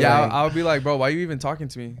about would her." be yeah, like- I would be like, bro, why are you even talking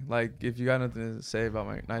to me? Like, if you got nothing to say about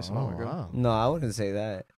my nice about Oh, my girl. wow. No, I wouldn't say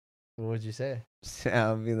that. What would you say?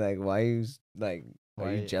 I'll be like, why you like? Are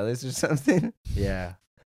Why- you jealous or something? Yeah,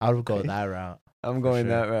 I would go that route. I'm going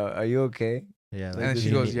sure. that route. Are you okay? Yeah. And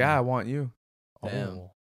she goes, yeah, I want you. Damn. Oh.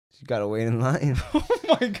 You gotta wait in line.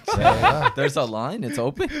 Oh my god. Yeah. There's a line. It's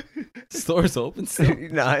open. The store's open still.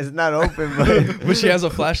 no, it's not open, but But she has a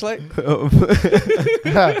flashlight.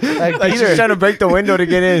 Like like Peter. she's trying to break the window to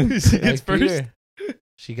get in. She Like gets first. Peter.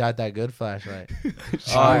 She got that good flashlight.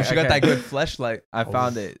 Oh, she got okay. that good flashlight. I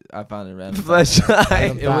found it. I found it random.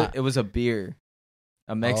 Flashlight. It was a beer,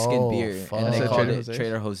 a Mexican Oh, beer, fuck. and they Is it called Trader it Jose's?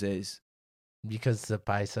 Trader Jose's. Because the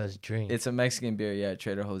paisas drink. It's a Mexican beer, yeah,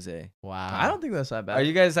 Trader Jose. Wow. I don't think that's that bad. Are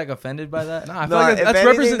you guys like offended by that? Nah, I feel No, like if that's anything,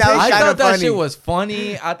 representation. that was I kinda thought that funny. shit was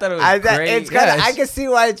funny. I thought it was great. It's kind of. Yeah, I can see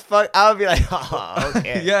why it's fuck. I would be like, oh,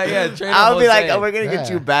 okay. yeah, Trader I'll be like, Jose. oh, we're gonna get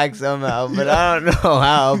Yeah. you back somehow, but I don't know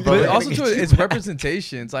how. But, But we're also gonna too, get you it's back.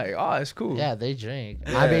 representation. It's like, oh, it's cool. Yeah, they drink.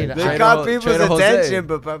 Yeah, I mean, they They Trader caught Ho- people's Trader Jose. attention,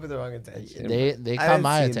 but probably the wrong attention. they I caught didn't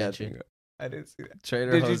my see attention. nothing. I didn't see that.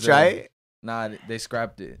 Trader Did you Jose. try it? Nah, they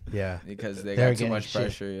scrapped it Yeah. because they They're got too getting much shit.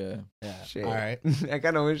 pressure. Yeah. Yeah. Shit. All right. I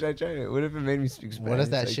kind of wish I tried it. What if it made me speak Spanish? What does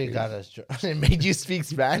that like shit this? got us? It made you speak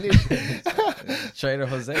Spanish. Trader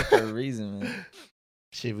Jose for a reason, man.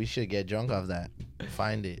 Shit, we should get drunk off that.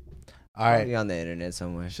 Find it. All Probably right. on the internet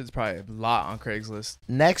somewhere. Shit's probably a lot on Craigslist.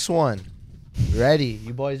 Next one. Ready?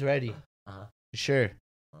 You boys ready? Uh-huh. Sure.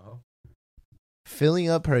 Uh-huh. Filling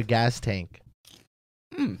up her gas tank.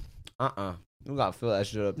 You gotta fill that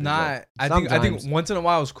shit up. Nah, I think Sometimes. once in a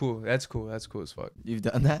while is cool. That's cool. That's cool as fuck. You've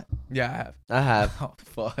done that? Yeah, I have. I have. Oh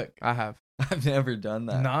fuck! I have. I've never done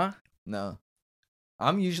that. Nah. No,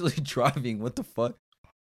 I'm usually driving. What the fuck?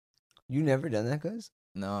 You never done that, cuz?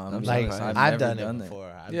 No, I'm I'm Like, surprised. I've never done it that.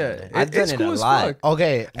 before. Yeah, I've done it's it cool a as lot. fuck.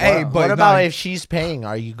 Okay. Hey, what but about nah. if she's paying?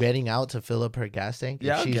 Are you getting out to fill up her gas tank?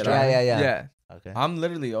 Yeah, If I'll she's get out. driving? Yeah. Okay. I'm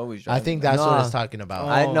literally always I driving. think that's what No. it's talking about.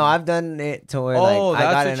 I've done it to where Oh, like I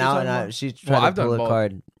that's got what an you're out talking and about? she Well, tried I've to done pull her both.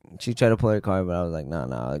 card. She tried to pull her card, but I was like,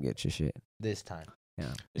 nah, I'll get your shit. This time. Yeah.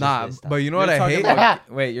 Nah, this time. but you know You're what I talking hate? about-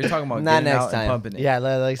 wait, you're talking about Not getting next out time. and pumping it. Yeah,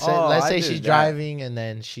 let's say, Oh, let's I say do she's that. driving and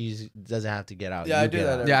then she doesn't have to get out. Yeah, You I do get that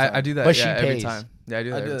out. every Yeah, time. I do that. But she every pays. time. Yeah, I do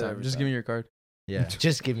that every time. Just give me your card. Yeah,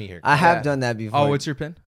 just give me your. I have Yeah. done that before. Oh, what's your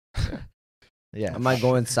pin? Yeah, I might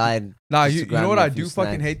go inside. Nah, just you to grab know what me a I few do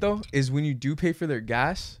fucking snacks. hate though is when you do pay for their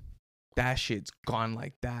gas, that shit's gone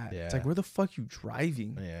like that. It's like Yeah. where the fuck you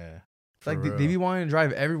driving? Yeah, It's like for they real. be wanting to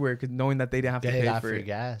drive everywhere because knowing that they didn't have to They pay got for free it.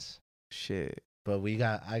 gas, Shit. but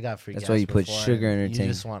I got free. That's gas why you put before, sugar in her and you tank.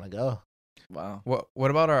 just want to go. Wow. What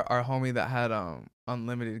about our homie that had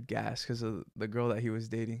unlimited gas because of the girl that he was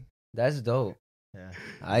dating? That's dope. Yeah.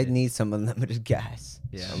 I need some unlimited gas.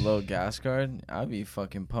 Yeah. A little gas card. I'd be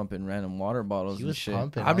fucking pumping random water bottles He and was shit.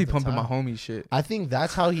 pumping. I'd be all the pumping my time. homie shit. I think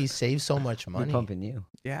that's how he saved so much I'm money. pumping you.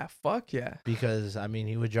 Yeah, fuck yeah. Because I mean,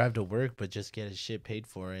 he would drive to work, but just get his shit paid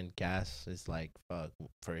for, and gas is like fuck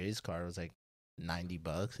for his car. It was like $90,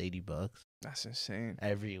 $80 That's insane.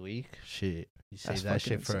 every week. Shit, you save That's that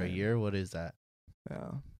fucking shit for a insane. year. What is that?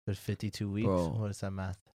 Yeah. For 52 weeks. Bro. What is that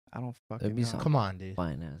math? I don't There'd fucking be know. some- Come on, dude.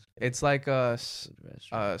 Fine ass. It's like Good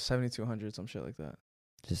restaurant. 7,200, some shit like that.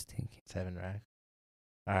 Just thinking. 7 racks.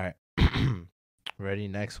 All right, ready?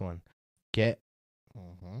 Next one. Get.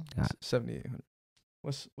 Ah. 7,800.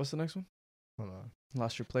 What's the next one? Hold on.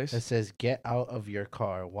 Lost your place. It says, get out of your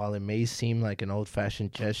car. While it may seem like an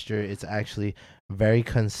old-fashioned gesture, it's actually very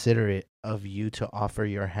considerate of you to offer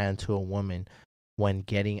your hand to a woman when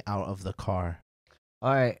getting out of the car.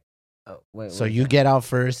 All right. Oh, wait. So what you is get out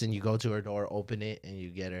first, and you go to her door, open it, and you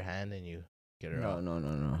get her hand, and you get her that? out.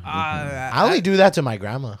 No. I only do that to my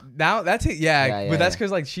grandma. Now that's it. Yeah, Yeah, but that's yeah.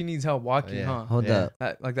 because like she needs help walking, Yeah. huh? Hold Yeah.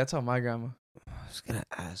 up. That's how my grandma. I was gonna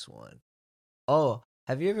ask one. Oh,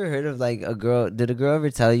 have you ever heard of like a girl? Did a girl ever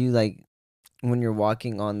tell you like when you're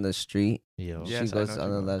walking on the street, Yo. Yes, she I know goes what on you're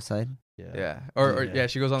the going. left side? Yeah, or Yeah. yeah,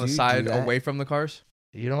 she goes on Do the you do side that? away from the cars.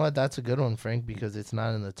 You know what? That's a good one, Frank, because it's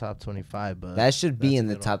not in the top 25. But That should be that's a in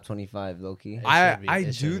the good one. top 25, Loki. It I should be, I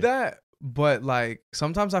it should do be. that, but like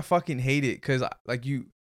sometimes I fucking hate it because like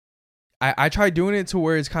I try doing it to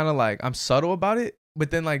where it's kind of like I'm subtle about it,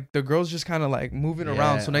 but then like the girl's just kind of like moving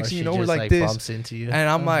around. So Yeah, next or thing you she know, we're just, like this, bumps into you. and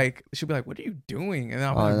I'm like, she'll be like, "What are you doing?" And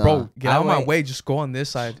I'm Oh, like, no. "Bro, get I out of my wait. way. Just go on this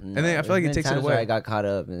side." And then I feel like it takes it Where I away. got caught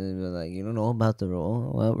up and they were like, you don't know about the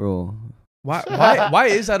rule. What rule? Why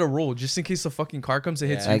is that a rule? Just in case the fucking car comes and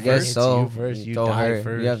hits Yeah, you I guess first? so. You first, you Throw die her.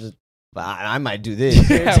 first. You have to. But I might do this.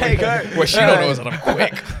 Yeah, Take but- her. what she don't know is that I'm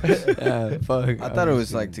quick. Yeah, fuck. I thought it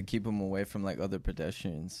was like to keep them away from like other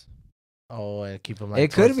pedestrians. Oh, and keep them like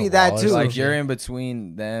It could towards be the that wall or too. some Like shit. you're in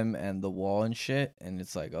between them and the wall and shit, and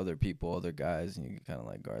it's like other people, other guys, and you can kind of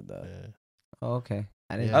like guard that. Yeah. Oh, okay.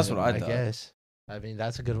 I didn't. Yeah, That's what I thought. guess. I mean,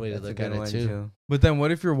 that's a good way to That's a look good at one it too. But then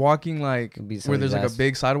what if you're walking like Could be where there's like a somebody's ass.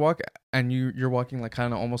 big sidewalk and you're walking like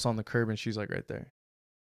kind of almost on the curb and she's like right there,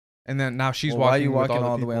 and then now she's Well, walking. why are you with walking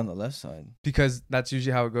all all the way on people. the left side? Because that's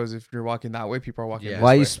usually how it goes. If you're walking that way, people are walking. Yeah. this Why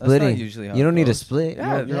are way. you That's not splitting? usually how You it don't need to goes. split.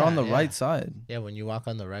 Yeah, You're on the yeah. right side. Yeah, when you walk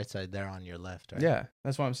on the right side, they're on your left, right? Yeah,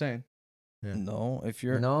 that's what I'm saying. Yeah. No, if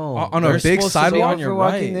you're No. On a They're big supposed to be sidewalk, on If your you're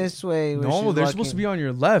walking right. this way. where No, she's they're supposed to walking- be on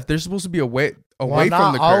your left. They're supposed to be away Well, from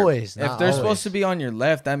not the curb. always. if not they're always. supposed to be on your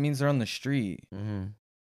left, that means they're on the street. Mhm.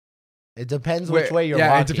 It depends which way you're yeah,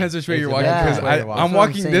 walking. it depends which way It you're walking. depends Because which way you're I'm walking. what I'm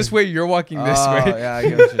walking this saying. way, you're walking this Oh, way. yeah, I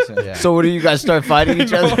get what you're saying. Yeah. So what do you guys start fighting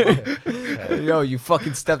each No. other? Yo, you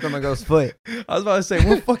fucking stepped on my girl's foot. I was about to say,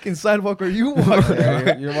 what fucking sidewalk are you walking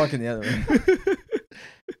Yeah, on? you're walking the other way.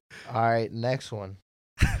 All right, next one.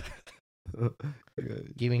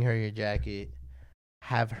 Giving her your jacket.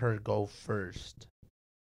 Have her go first.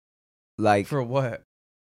 Like For what?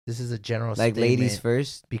 This is a general like statement ladies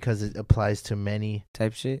first because it applies to many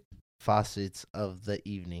type shit. facets of the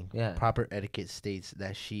evening. Yeah. Proper etiquette states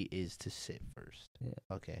that she is to sit first. Yeah.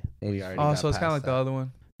 Okay. Ladies We already Oh, got so it's kind of like past the that. other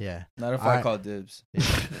one. Yeah. Not if All I right. call dibs. Yeah.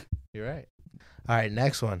 You're right. All right,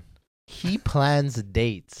 next one. He plans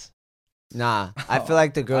dates. Nah, I feel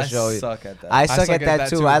like the girl I should always. suck at that. I suck at that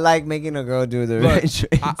too. too. I like making a girl do the Look,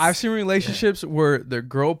 reservations. I've seen relationships where the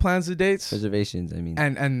girl plans the dates, reservations. I mean,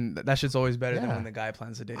 and that shit's always better than Yeah. when the guy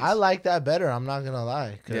plans the dates. I like that better. I'm not gonna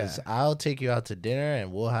lie, because Yeah. I'll take you out to dinner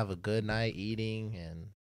and we'll have a good night eating and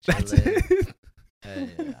That's chilling. it.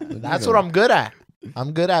 And, that's what I'm good at.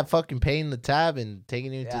 I'm good at fucking paying the tab and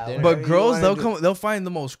taking you to Yeah, dinner. But you girls, wanna they'll find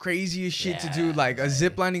the most craziest shit to do, Yeah, like a right.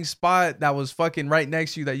 zip lining spot that was fucking right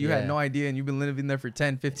next to you that you Yeah. had no idea, and you've been living there for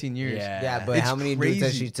 10, 15 years. yeah, but It's how many dudes that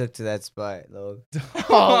crazy. she took to that spot, though?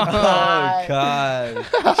 Oh, God.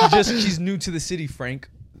 God. She's new to the city, Frank,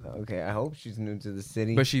 Okay, I hope she's new to the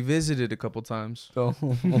city. but she visited a couple times. So,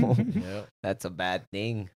 Yep. that's a bad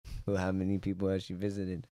thing. How many people has she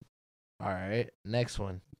visited? All right, next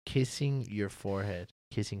one. Kissing your forehead.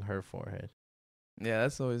 Kissing her forehead. Yeah,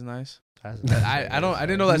 that's always nice. That's- I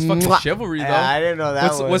didn't know that's fucking Mwah. chivalry though. Yeah, I didn't know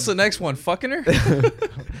that. What's the next one? Fucking her?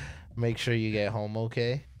 Make sure you get home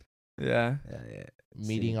okay. Yeah, Yeah.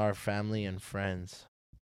 Meeting our family and friends.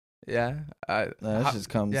 yeah. That's just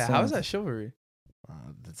common Yeah, how is sense. that chivalry?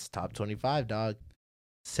 That's top 25, dog.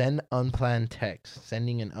 Send unplanned text.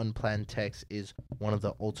 Sending an unplanned text is one of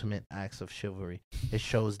the ultimate acts of chivalry. It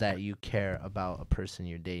shows that you care about a person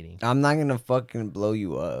you're dating. I'm not gonna fucking blow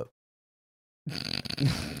you up.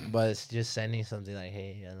 But it's just sending something like,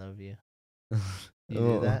 hey, I love you. You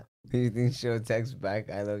Oh. do that? Do you think she'll text back,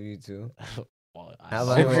 "I love you too"? Well, How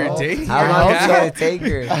long If you're dating How her, long yeah. is it gonna take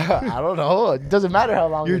her? I don't know. It doesn't matter how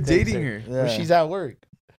long You're it takes dating her. When she's at work.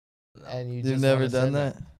 And you You've just never wanna done send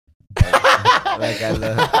that? Like I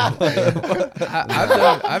love.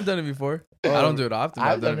 I've done it before. I don't do it often. But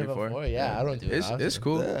I've done it before. Yeah, I don't do it. It's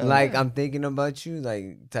cool. Yeah. Like I'm thinking about you,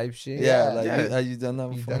 like type shit. Yeah, Yeah. like Yeah. have you done that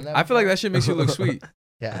You've before? done that I feel like before? that shit makes you look sweet.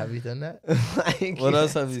 Yeah, have you done that? Like, What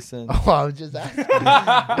else have you sent? Oh, I'm just asking. What?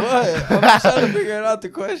 I'm just trying to figure out the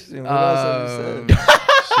question. What else have you said?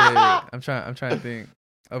 Shit. I'm trying to think.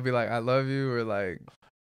 I'll be like, I love you, or like,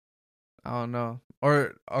 I don't know.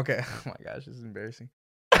 Or okay. Oh my gosh, this is embarrassing.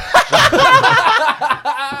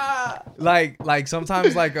 like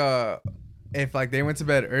sometimes like if like they went to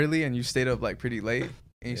bed early and you stayed up like pretty late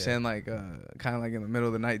and you send like kind of like in the middle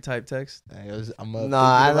of the night type text. I'm No,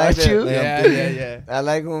 I like you. that. Yeah. I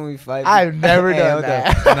like when we fight. I've never Hey, done hold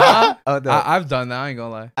that. up. Nah, Hold up. I've done that. I ain't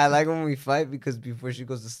gonna lie. I like when we fight because before she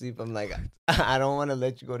goes to sleep, I'm like, I don't want to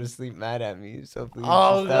let you go to sleep mad at me. So please,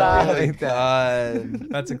 Oh, stop God. being like that. God.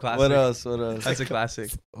 That's a classic. What else? What else? That's a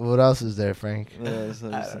classic. What else is there, Frank? What else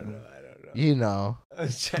have you I sent? don't know. You know. I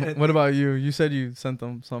was trying to What about you? You said you sent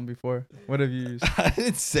them some before. What have you used? I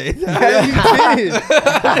didn't say Yeah, that. you did.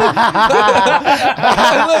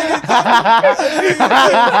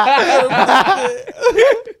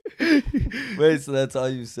 Wait, so that's all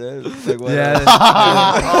you said? Like, what Yeah,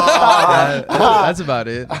 else? that's about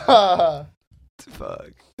it.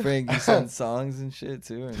 fuck. Frank, you sent songs and shit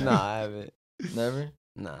too? Or Nah, I haven't. Never?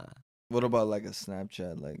 Nah. What about like a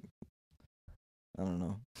Snapchat? Like, I don't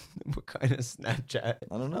know. What kind of Snapchat?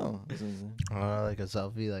 I don't know. Like a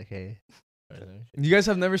selfie, like, hey. You guys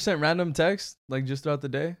have never sent random texts like just throughout the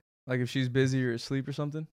day, like if she's busy or asleep or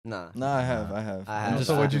something. Nah. No, I have. I I'm have. just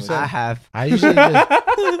So what'd you fucking say? I have. I usually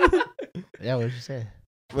just. Yeah, what did you say? with-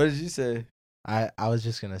 What did you say? I was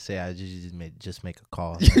just gonna say I usually just make a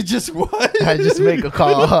call. You just what? I just make a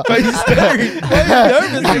call. Why you staring? Why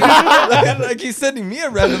you nervous? like he's sending me a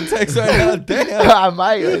random text right now. Damn. I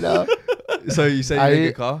might, you know. So you say you make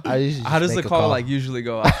a call? I usually How does just the make a call like usually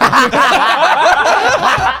go out?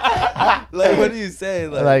 Like, what do you say?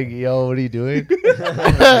 Like, yo, what are you doing?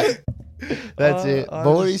 That's it. I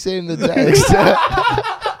But what are you saying in the text?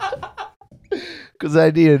 Because I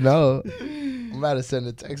need to know. I'm about to send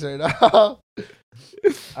a text right now. All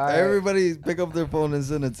right. Everybody pick up their phone and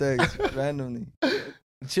send a text randomly.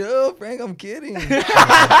 Chill, Frank. I'm kidding.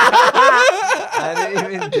 I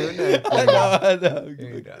didn't even do that. I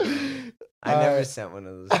know. I never sent one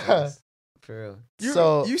of those things. For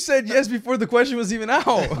real. You said yes before the question was even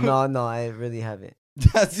out. No, I really haven't.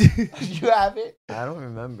 That's You have it? I don't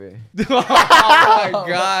remember. Oh my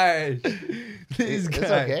gosh. These It's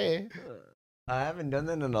guys. okay. I haven't done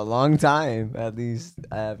that in a long time. At least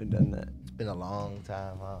I haven't done that. It's been a long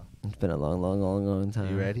time, huh? It's been a long time.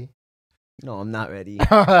 You ready? No, I'm not ready.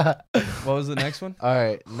 All What was the next one?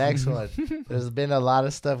 right, next one. There's been a lot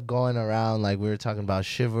of stuff going around. Like we were talking about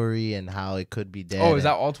chivalry and how it could be dead. Oh, is and-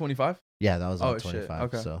 that all 25? Yeah, that was Oh, on shit. 25.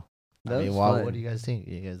 Okay. So, That I mean, was what fun. do you guys think?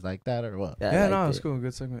 You guys like that or what? I Yeah, no, liked it's it. cool.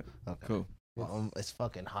 Good segment. Okay. cool. Well, it's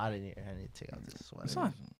fucking hot in here. I need to take off this sweater. It's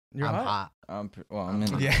fine. You're I'm hot. hot. I'm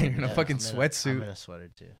in. Yeah, you're in a fucking I'm sweatsuit. in a sweater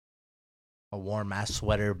too. A warm ass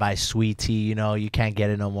sweater by Sweet Tea. You know, you can't get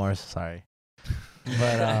it no more. Sorry.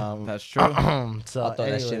 But That's true. so I'll throw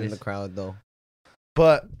that shit in anyways. the crowd though.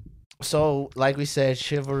 But so, like we said,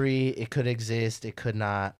 chivalry, it could exist, it could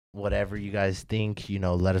not. Whatever you guys think, you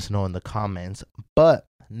know, let us know in the comments. But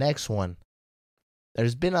next one,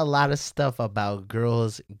 there's been a lot of stuff about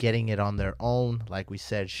girls getting it on their own, like we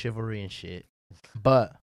said, chivalry and shit.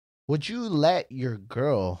 But would you let your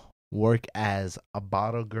girl work as a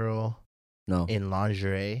bottle girl No. in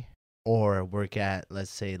lingerie, or work at,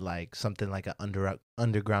 let's say, like something like an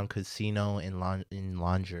underground casino in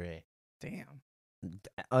lingerie? Damn.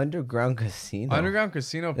 Underground casino. Underground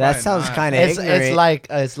casino. That probably sounds not. kind of It's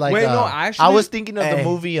like Wait, no, I actually, was thinking of the Hey.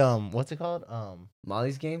 movie what's it called?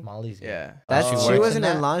 Molly's game. Molly's Game. Yeah. That's Oh, she works wasn't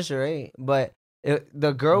in in that? lingerie, but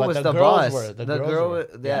the girl But was the the girls boss. were- The girls girl, were.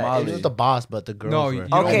 yeah. Molly. He was the boss, but the girls No, were. you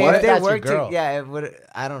know Okay, what? if they That's your worked, girl. yeah, it would.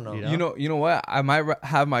 I don't know. You know? You know what? I might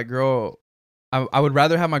have my girl. I would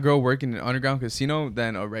rather have my girl work in an underground casino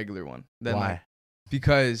than a regular one. Than Why? like,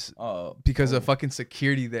 because Oh, of fucking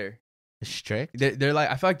security there. It's strict. They're like,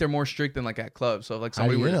 I feel like they're more strict than like at clubs. So if like How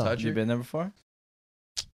somebody do were you to know? touch you you, been there before?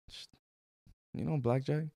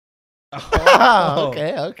 blackjack.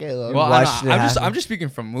 Okay. Look. Well, watched it I'm happen. just speaking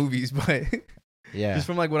from movies, but Yeah. just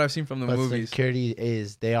from like what I've seen from the But movies. security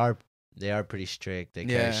they are pretty strict. They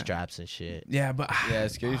carry Yeah. straps and shit. Yeah, but Yeah,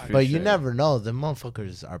 scary God, street. But you strict. never know. The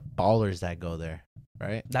motherfuckers are ballers that go there,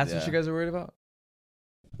 right? That's what Yeah. you guys are worried about.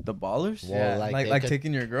 The ballers? Well, Yeah, like like they like could-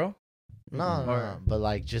 taking your girl. No. But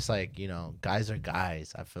like, just like, guys are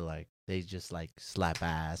guys. I feel like they just like slap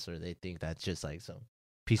ass, or they think that's just like some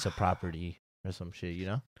piece of property or some shit,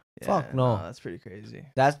 Yeah, Fuck no. That's pretty crazy.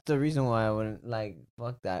 That's the reason why I wouldn't like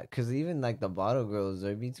fuck that. Cause even like the bottle girls,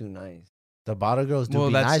 they'd be too nice. The bottle girls do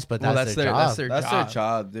be nice, but that's their job. That's their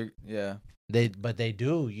job. Yeah. They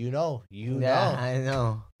do, know. I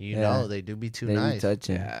know. You know, they do be too They nice. be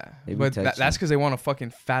touching. Yeah, They be but touching. that's because they want a fucking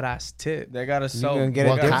fat ass tip. They gotta You sew. gonna get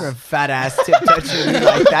What a kind- different fat ass tip touching me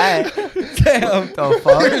like that? Damn. The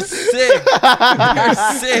fuck? You're sick.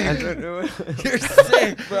 You're sick. You're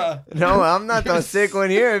sick, bro. No, I'm not the sick one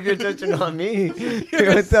here. If you're touching on me,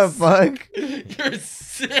 what the fuck? You're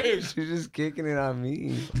sick. She's just kicking it on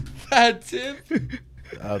me. Fat tip.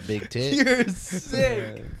 A big tit. You're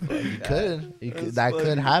sick. You could. That's That could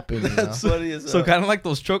funny. happen. That's funny as So hell. kind of like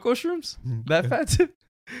those choco shrooms. That fat tip.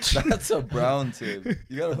 That's a brown tip.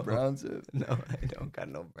 You got a brown tip. No, I don't got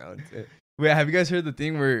no brown tip. Wait, have you guys heard the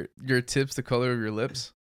thing where your tip's the color of your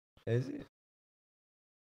lips? Is it?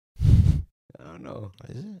 I don't know.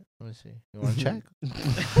 Is it? Let me see. You want to check?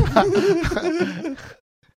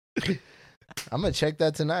 I'm gonna check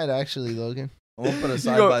that tonight, actually, Logan. I'm gonna put a You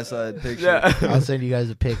side go- by side picture. Yeah. I'll send you guys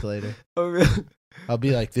a pic later. Okay. I'll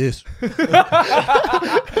be like this.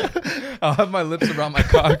 I'll have my lips around my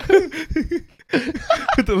cock with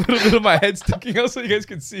a little bit of my head sticking out so you guys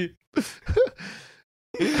can see.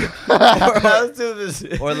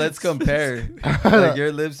 Or let's compare. Like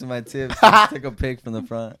your lips and my tips. Let's take a pic from the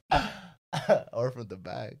front. Or from the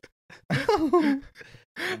back.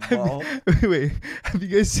 Ball. Wait, have you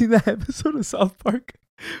guys seen that episode of South Park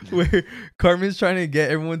where Carmen's trying to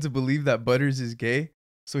get everyone to believe that Butters is gay?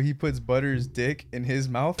 So he puts Butters' dick in his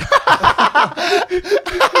mouth.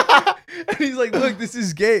 And he's like, look, this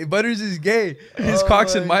is gay. Butters is gay. His Oh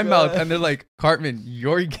cock's in my my mouth. God. And they're like, Cartman,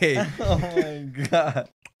 you're gay. Oh my god.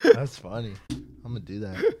 That's funny. I'm gonna do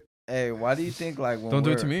that. Hey, why do you think like when Don't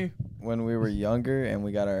do it to we're- me. when we were younger and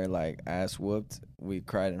we got our like ass whooped, we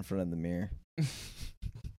cried in front of the mirror?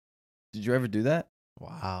 Did you ever do that?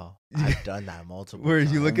 Wow. I've done that multiple Where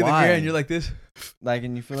times. you look in the Why? mirror and you're like this. Like,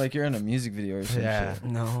 and you feel like you're in a music video or some Yeah. shit.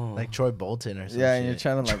 No. Like Troy Bolton or something. Yeah, and you're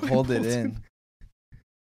trying to like hold it in.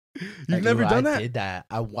 You've never done that? I did that.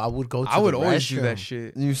 I would go to I would the always do that restroom.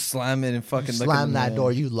 shit. You slam it and fucking look Slam in the that mirror.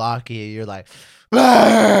 door, you lock it, you're like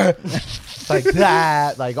like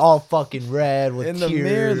that, like all fucking red with In the tears,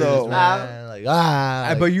 mirror, though. man.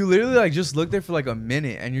 Like But you literally like just look there for like a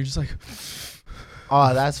minute and you're just like,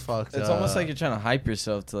 oh, that's fucked It's up. almost like you're trying to hype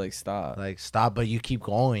yourself to like stop. like stop, but you keep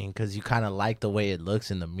going because you kind of like the way it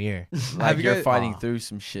looks in the mirror. Like have you you're guys- fighting Aw. through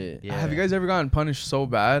some shit. Yeah. have you guys ever gotten punished so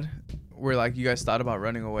bad where like you guys thought about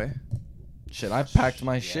running away? Shit, I packed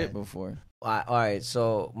my Yeah. shit before. All right,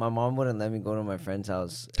 so my mom wouldn't let me go to my friend's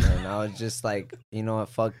house, and I was just like, you know what,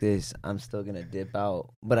 fuck this, I'm still gonna dip out.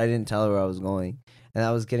 But I didn't tell her where I was going, and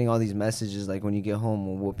I was getting all these messages like, when you get home,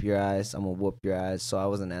 we'll whoop your ass. I'm gonna whoop your ass. So I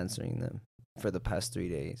wasn't answering them for the past 3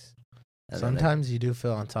 days. And then Sometimes you do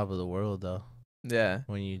feel on top of the world though Yeah.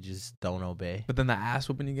 when you just don't obey. But then the ass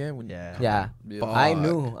whooping you get when Yeah. yeah, Yeah. I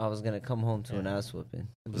knew I was gonna come home to an Yeah. ass whooping,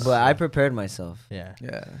 was but I sick. prepared myself. Yeah.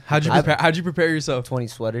 Yeah. How'd you I- prepare? How'd you prepare yourself? 20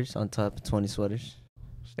 sweaters on top of 20 sweaters.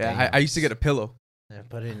 Yeah, I used to get a pillow. Yeah,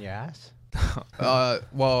 put it in your ass.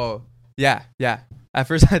 Well, yeah. At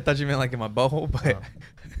first I thought you meant like in my butthole, but Oh.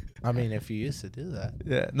 I mean, if you used to do that.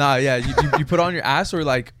 yeah, nah, yeah. You put on your ass or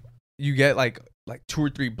like you get like 2 or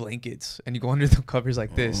 3 blankets and you go under the covers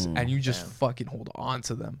like this and you just Damn. fucking hold on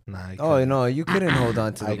to them. Nah, I Oh couldn't. no, you couldn't hold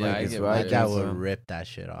on to the I blankets, get right? My my dad guess would so. rip that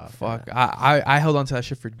shit off. Fuck, Yeah. I held on to that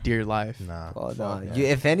shit for dear life. Nah. Oh, no. Fuck You,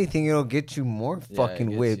 that. if anything, it'll get you more Yeah, it fucking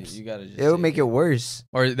gets whips. You gotta just It'll take make it worse.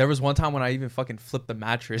 Or there was one time when I even fucking flipped the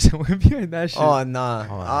mattress and went behind that shit. Oh nah.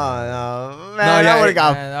 Oh, Oh no. Man, yeah, that would have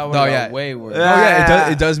got. Man, that No, would've yeah. got way worse. Oh yeah, Yeah.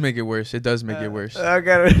 it does make it worse. It does make it worse.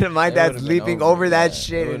 Okay, my It dad's would've been leaping over that yeah. It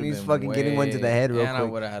shit and would've he's been fucking getting one to the head real and I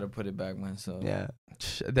quick. would have had to put it back myself. Yeah.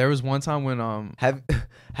 There was one time when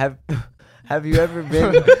Have you ever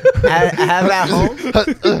been have at home?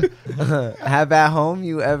 Have at home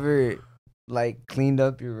you ever like cleaned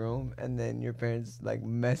up your room and then your parents like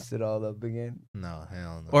messed it all up again? No,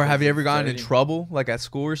 hell no. or have you ever gotten in dirty. trouble like at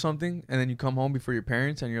school or something and then you come home before your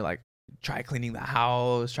parents and you're like, try cleaning the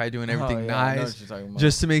house, try doing everything Oh, yeah, I know nice what you're talking about.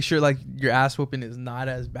 just to make sure like your ass whooping is not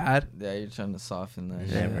as bad. yeah, you're trying to soften that.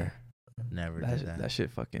 shit. Never. Never did That, that. that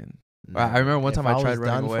shit fucking. Never. I remember one time I tried was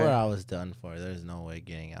running done away. For, I was done for. There's no way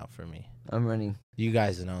getting out for me. I'm running. You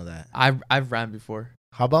guys know that. I've ran before.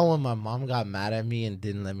 How about when my mom got mad at me and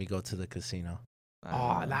didn't let me go to the casino?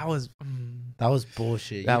 Oh, that was. That was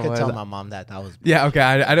bullshit. That You could tell was- my mom that was bullshit. Yeah, okay.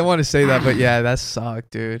 I didn't want to say that, but yeah, that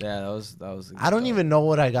sucked, dude. Yeah, that was. I don't even know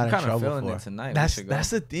what I got I'm in kind of trouble feeling for. it tonight. That's We should go.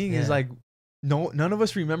 the thing is Yeah. like, none of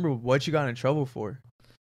us remember what you got in trouble for.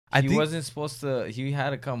 I He think wasn't supposed to. He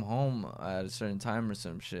had to come home at a certain time or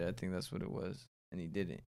some shit. I think that's what it was, and he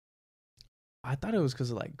didn't. I thought it was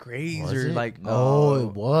because of like grades Was or it? like. Oh,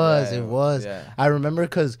 it was. Yeah, It was. Yeah. I remember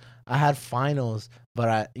because I had finals,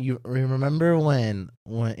 but you remember when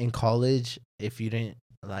in college, if you didn't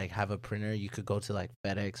like have a printer, you could go to like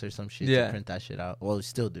FedEx or some shit Yeah. to print that shit out. Well, we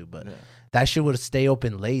still do, but Yeah. that shit would stay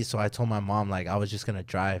open late. So I told my mom like I was just gonna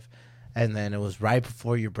drive, and then it was right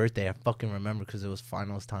before your birthday. I fucking remember because it was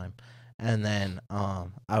finals time. And then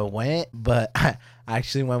I went, but I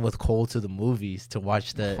actually went with Cole to the movies to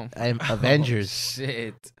watch the Avengers.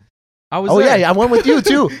 Shit. I was. Oh there. yeah, I went with you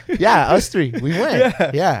too. Yeah, us three, we went.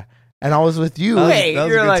 Yeah, and I was with you. Wait, That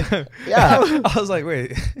was a you're good like- time. Yeah. I was like,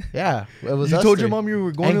 wait. Yeah, it was. You us told three. your mom you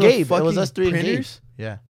were going and to Gabe. the It fucking was us three and Gabe. printers?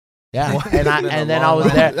 Yeah, yeah. What? And then I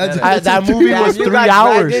was there. That's That a movie two-hour- was You 3 got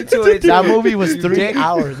hours. dragged into it, That too. movie was You 3 dick.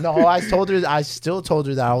 hours. No, I still told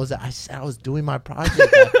her that I said I was doing my project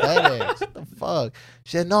at FedEx. What the fuck?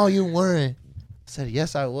 She said, no, you weren't. I said,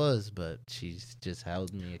 yes, I was, but she just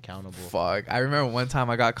held me accountable. Fuck. I remember one time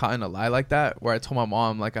I got caught in a lie like that where I told my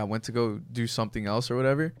mom like I went to go do something else or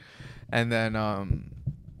whatever. And then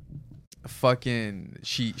fucking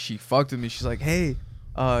she fucked with me. She's like, "Hey,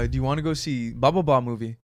 do you want to go see blah blah blah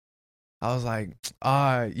movie?" I was like,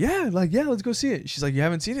 yeah, let's go see it." She's like, "You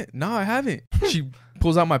haven't seen it?" "No, I haven't." She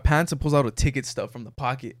pulls out my pants and pulls out a ticket stub from the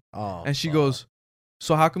pocket. Oh, And she fuck. goes,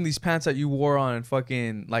 "So how come these pants that you wore on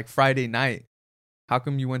fucking like Friday night, how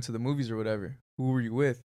come you went to the movies or whatever? Who were you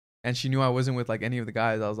with?" And she knew I wasn't with like any of the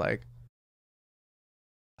guys. I was like,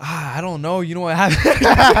 I don't know. You know what happened?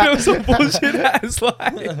 It was some bullshit ass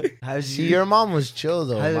lie. Has See, your mom was chill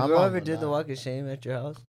though. Has a My girl mom ever would did the not. walk of shame at your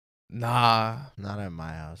house? Nah. Not at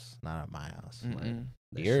my house. Not at my house. Like, Mm-mm.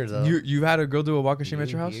 here though. You had a girl do a walk of shame at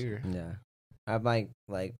your house? Here. Yeah. I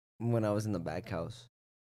like when I was in the back house.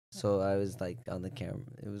 So I was like on the camera.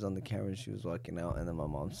 It was on the camera and she was walking out and then my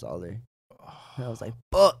mom saw her. And I was like,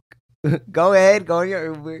 fuck. Go ahead, go in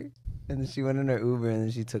your Uber. And then she went in her Uber and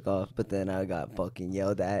then she took off. But then I got fucking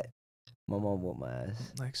yelled at. My mom whooped my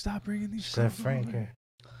ass. Like, stop bringing these She said, stuff over." Frankie.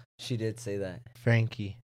 She did say that.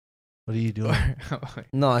 Frankie, what are you doing?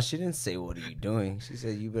 No, she didn't say, what are you doing? She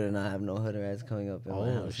said, you better not have no hooder ass coming up in my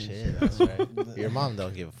Oh house. and shit, shit. that's right. Your mom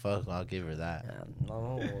don't give a fuck. I'll give her that Yeah, my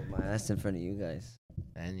mom whooped my ass in front of you guys.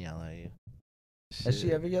 and yell at you. Has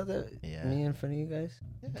she ever yelled at Yeah. me in front of you guys?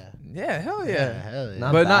 Yeah. Yeah, hell yeah. Hell yeah.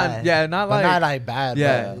 Not But bad. not But like. not like bad.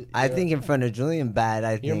 Yeah. but I think in front of Julian, bad.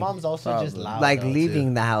 I think your mom's also just Probably. loud. like though, leaving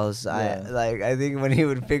too. the house. Yeah. I think when he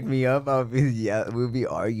would pick me up, we'd be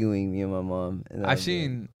arguing, me and my mom. And I've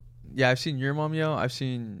seen your mom yell. I've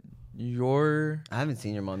seen your. I haven't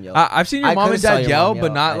seen your mom yell. I've seen your I mom could've and saw dad your yell, mom but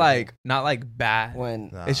yell, not I think. like bad. when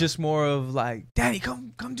Nah. It's just more of like, Daddy,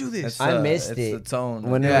 come do this. It's, I missed it's it. the tone.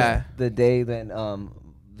 when it Yeah. was the day that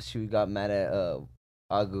she got mad at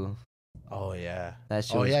Agu. Oh yeah. That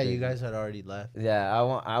shit. Oh was yeah. crazy. You guys had already left. Yeah,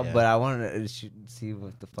 Yeah. but I wanted to see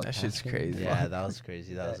what the fuck. That shit's happened. crazy. Yeah, that was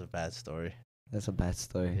crazy. That was a bad story. That's a bad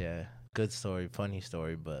story. Yeah. Good story, funny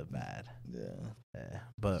story, but bad. Yeah. Yeah.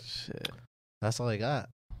 But Shit. that's all I got.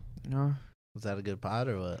 No. Was that a good pod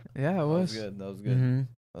or what? Yeah, it That was was. good. That was good. Mhm.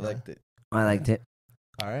 I liked it. I liked it.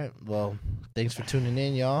 All right. Well, thanks for tuning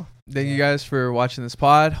in, y'all. Thank you guys for watching this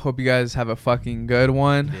pod. Hope you guys have a fucking good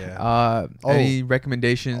one. Yeah. Any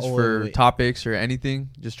recommendations Oh, for wait. topics or anything?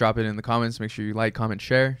 Just drop it in the comments. Make sure you like, comment,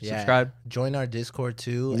 share, Yeah. subscribe. Join our Discord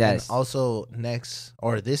too. Yes. And also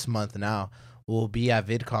this month now, we'll be at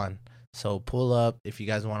VidCon. So pull up if you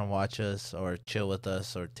guys want to watch us or chill with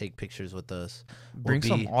us or take pictures with us. Bring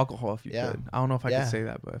some be- alcohol if you Yeah. could. I don't know if I Yeah. can say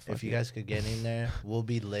that, but If you guys could get in there, we'll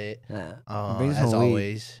be lit. Yeah. Bring As some weed.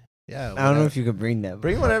 always. Yeah. I don't know if you could bring that.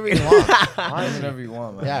 Bring whatever you want. Bring Honestly. whatever you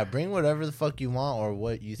want, man. Yeah, bring whatever the fuck you want or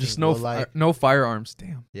what you just think no we'll like. no firearms.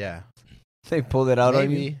 Damn. Yeah. They pulled it out on you.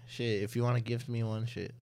 Maybe. Shit. If you want to gift me one,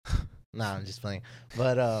 shit. Nah, I'm just playing.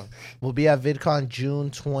 But we'll be at VidCon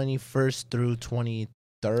June 21st through 23rd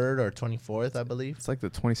or 24th, I believe. It's like the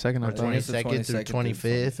 22nd. I Or thought. 22nd through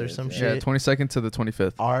 25th or some shit. Yeah, 22nd to the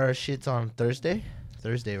 25th. Our shit's on Thursday.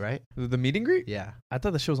 Thursday, right? The meet and greet? Yeah. I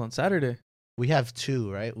thought the show was on Saturday. We have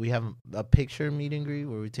two, right? We have a picture meet and greet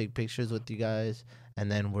where we take pictures with you guys.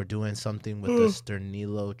 And then we're doing something with the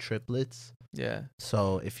Sternilo triplets. Yeah.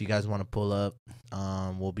 So if you guys want to pull up,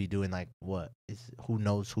 we'll be doing like who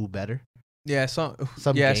knows who better. Yeah, some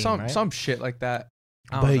game, right? some shit like that.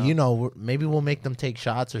 I don't But know. you know, maybe we'll make them take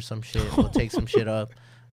shots or some shit. We'll take some shit up.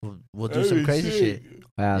 we'll do some crazy shit.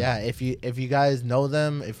 Wow. Yeah, if you guys know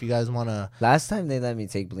them, if you guys wanna. Last time they let me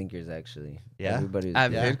take blinkers, actually. Yeah? Everybody was At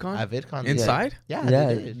good. VidCon? At VidCon. Inside? Yeah, Yeah,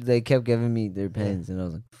 they did. they kept giving me their pens, and I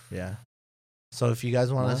was like, Yeah. So if you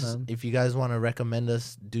guys want Wow, us, man. if you guys want to recommend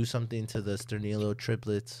us do something to the Sternilo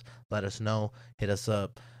triplets, let us know. Hit us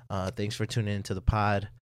up. Thanks for tuning into the pod.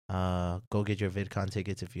 Go get your VidCon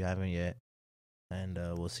tickets if you haven't yet, and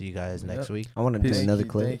we'll see you guys next week. I want to do Peace. another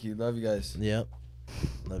clip. Thank you. Love you guys. Yep.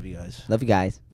 Love you guys. Love you guys.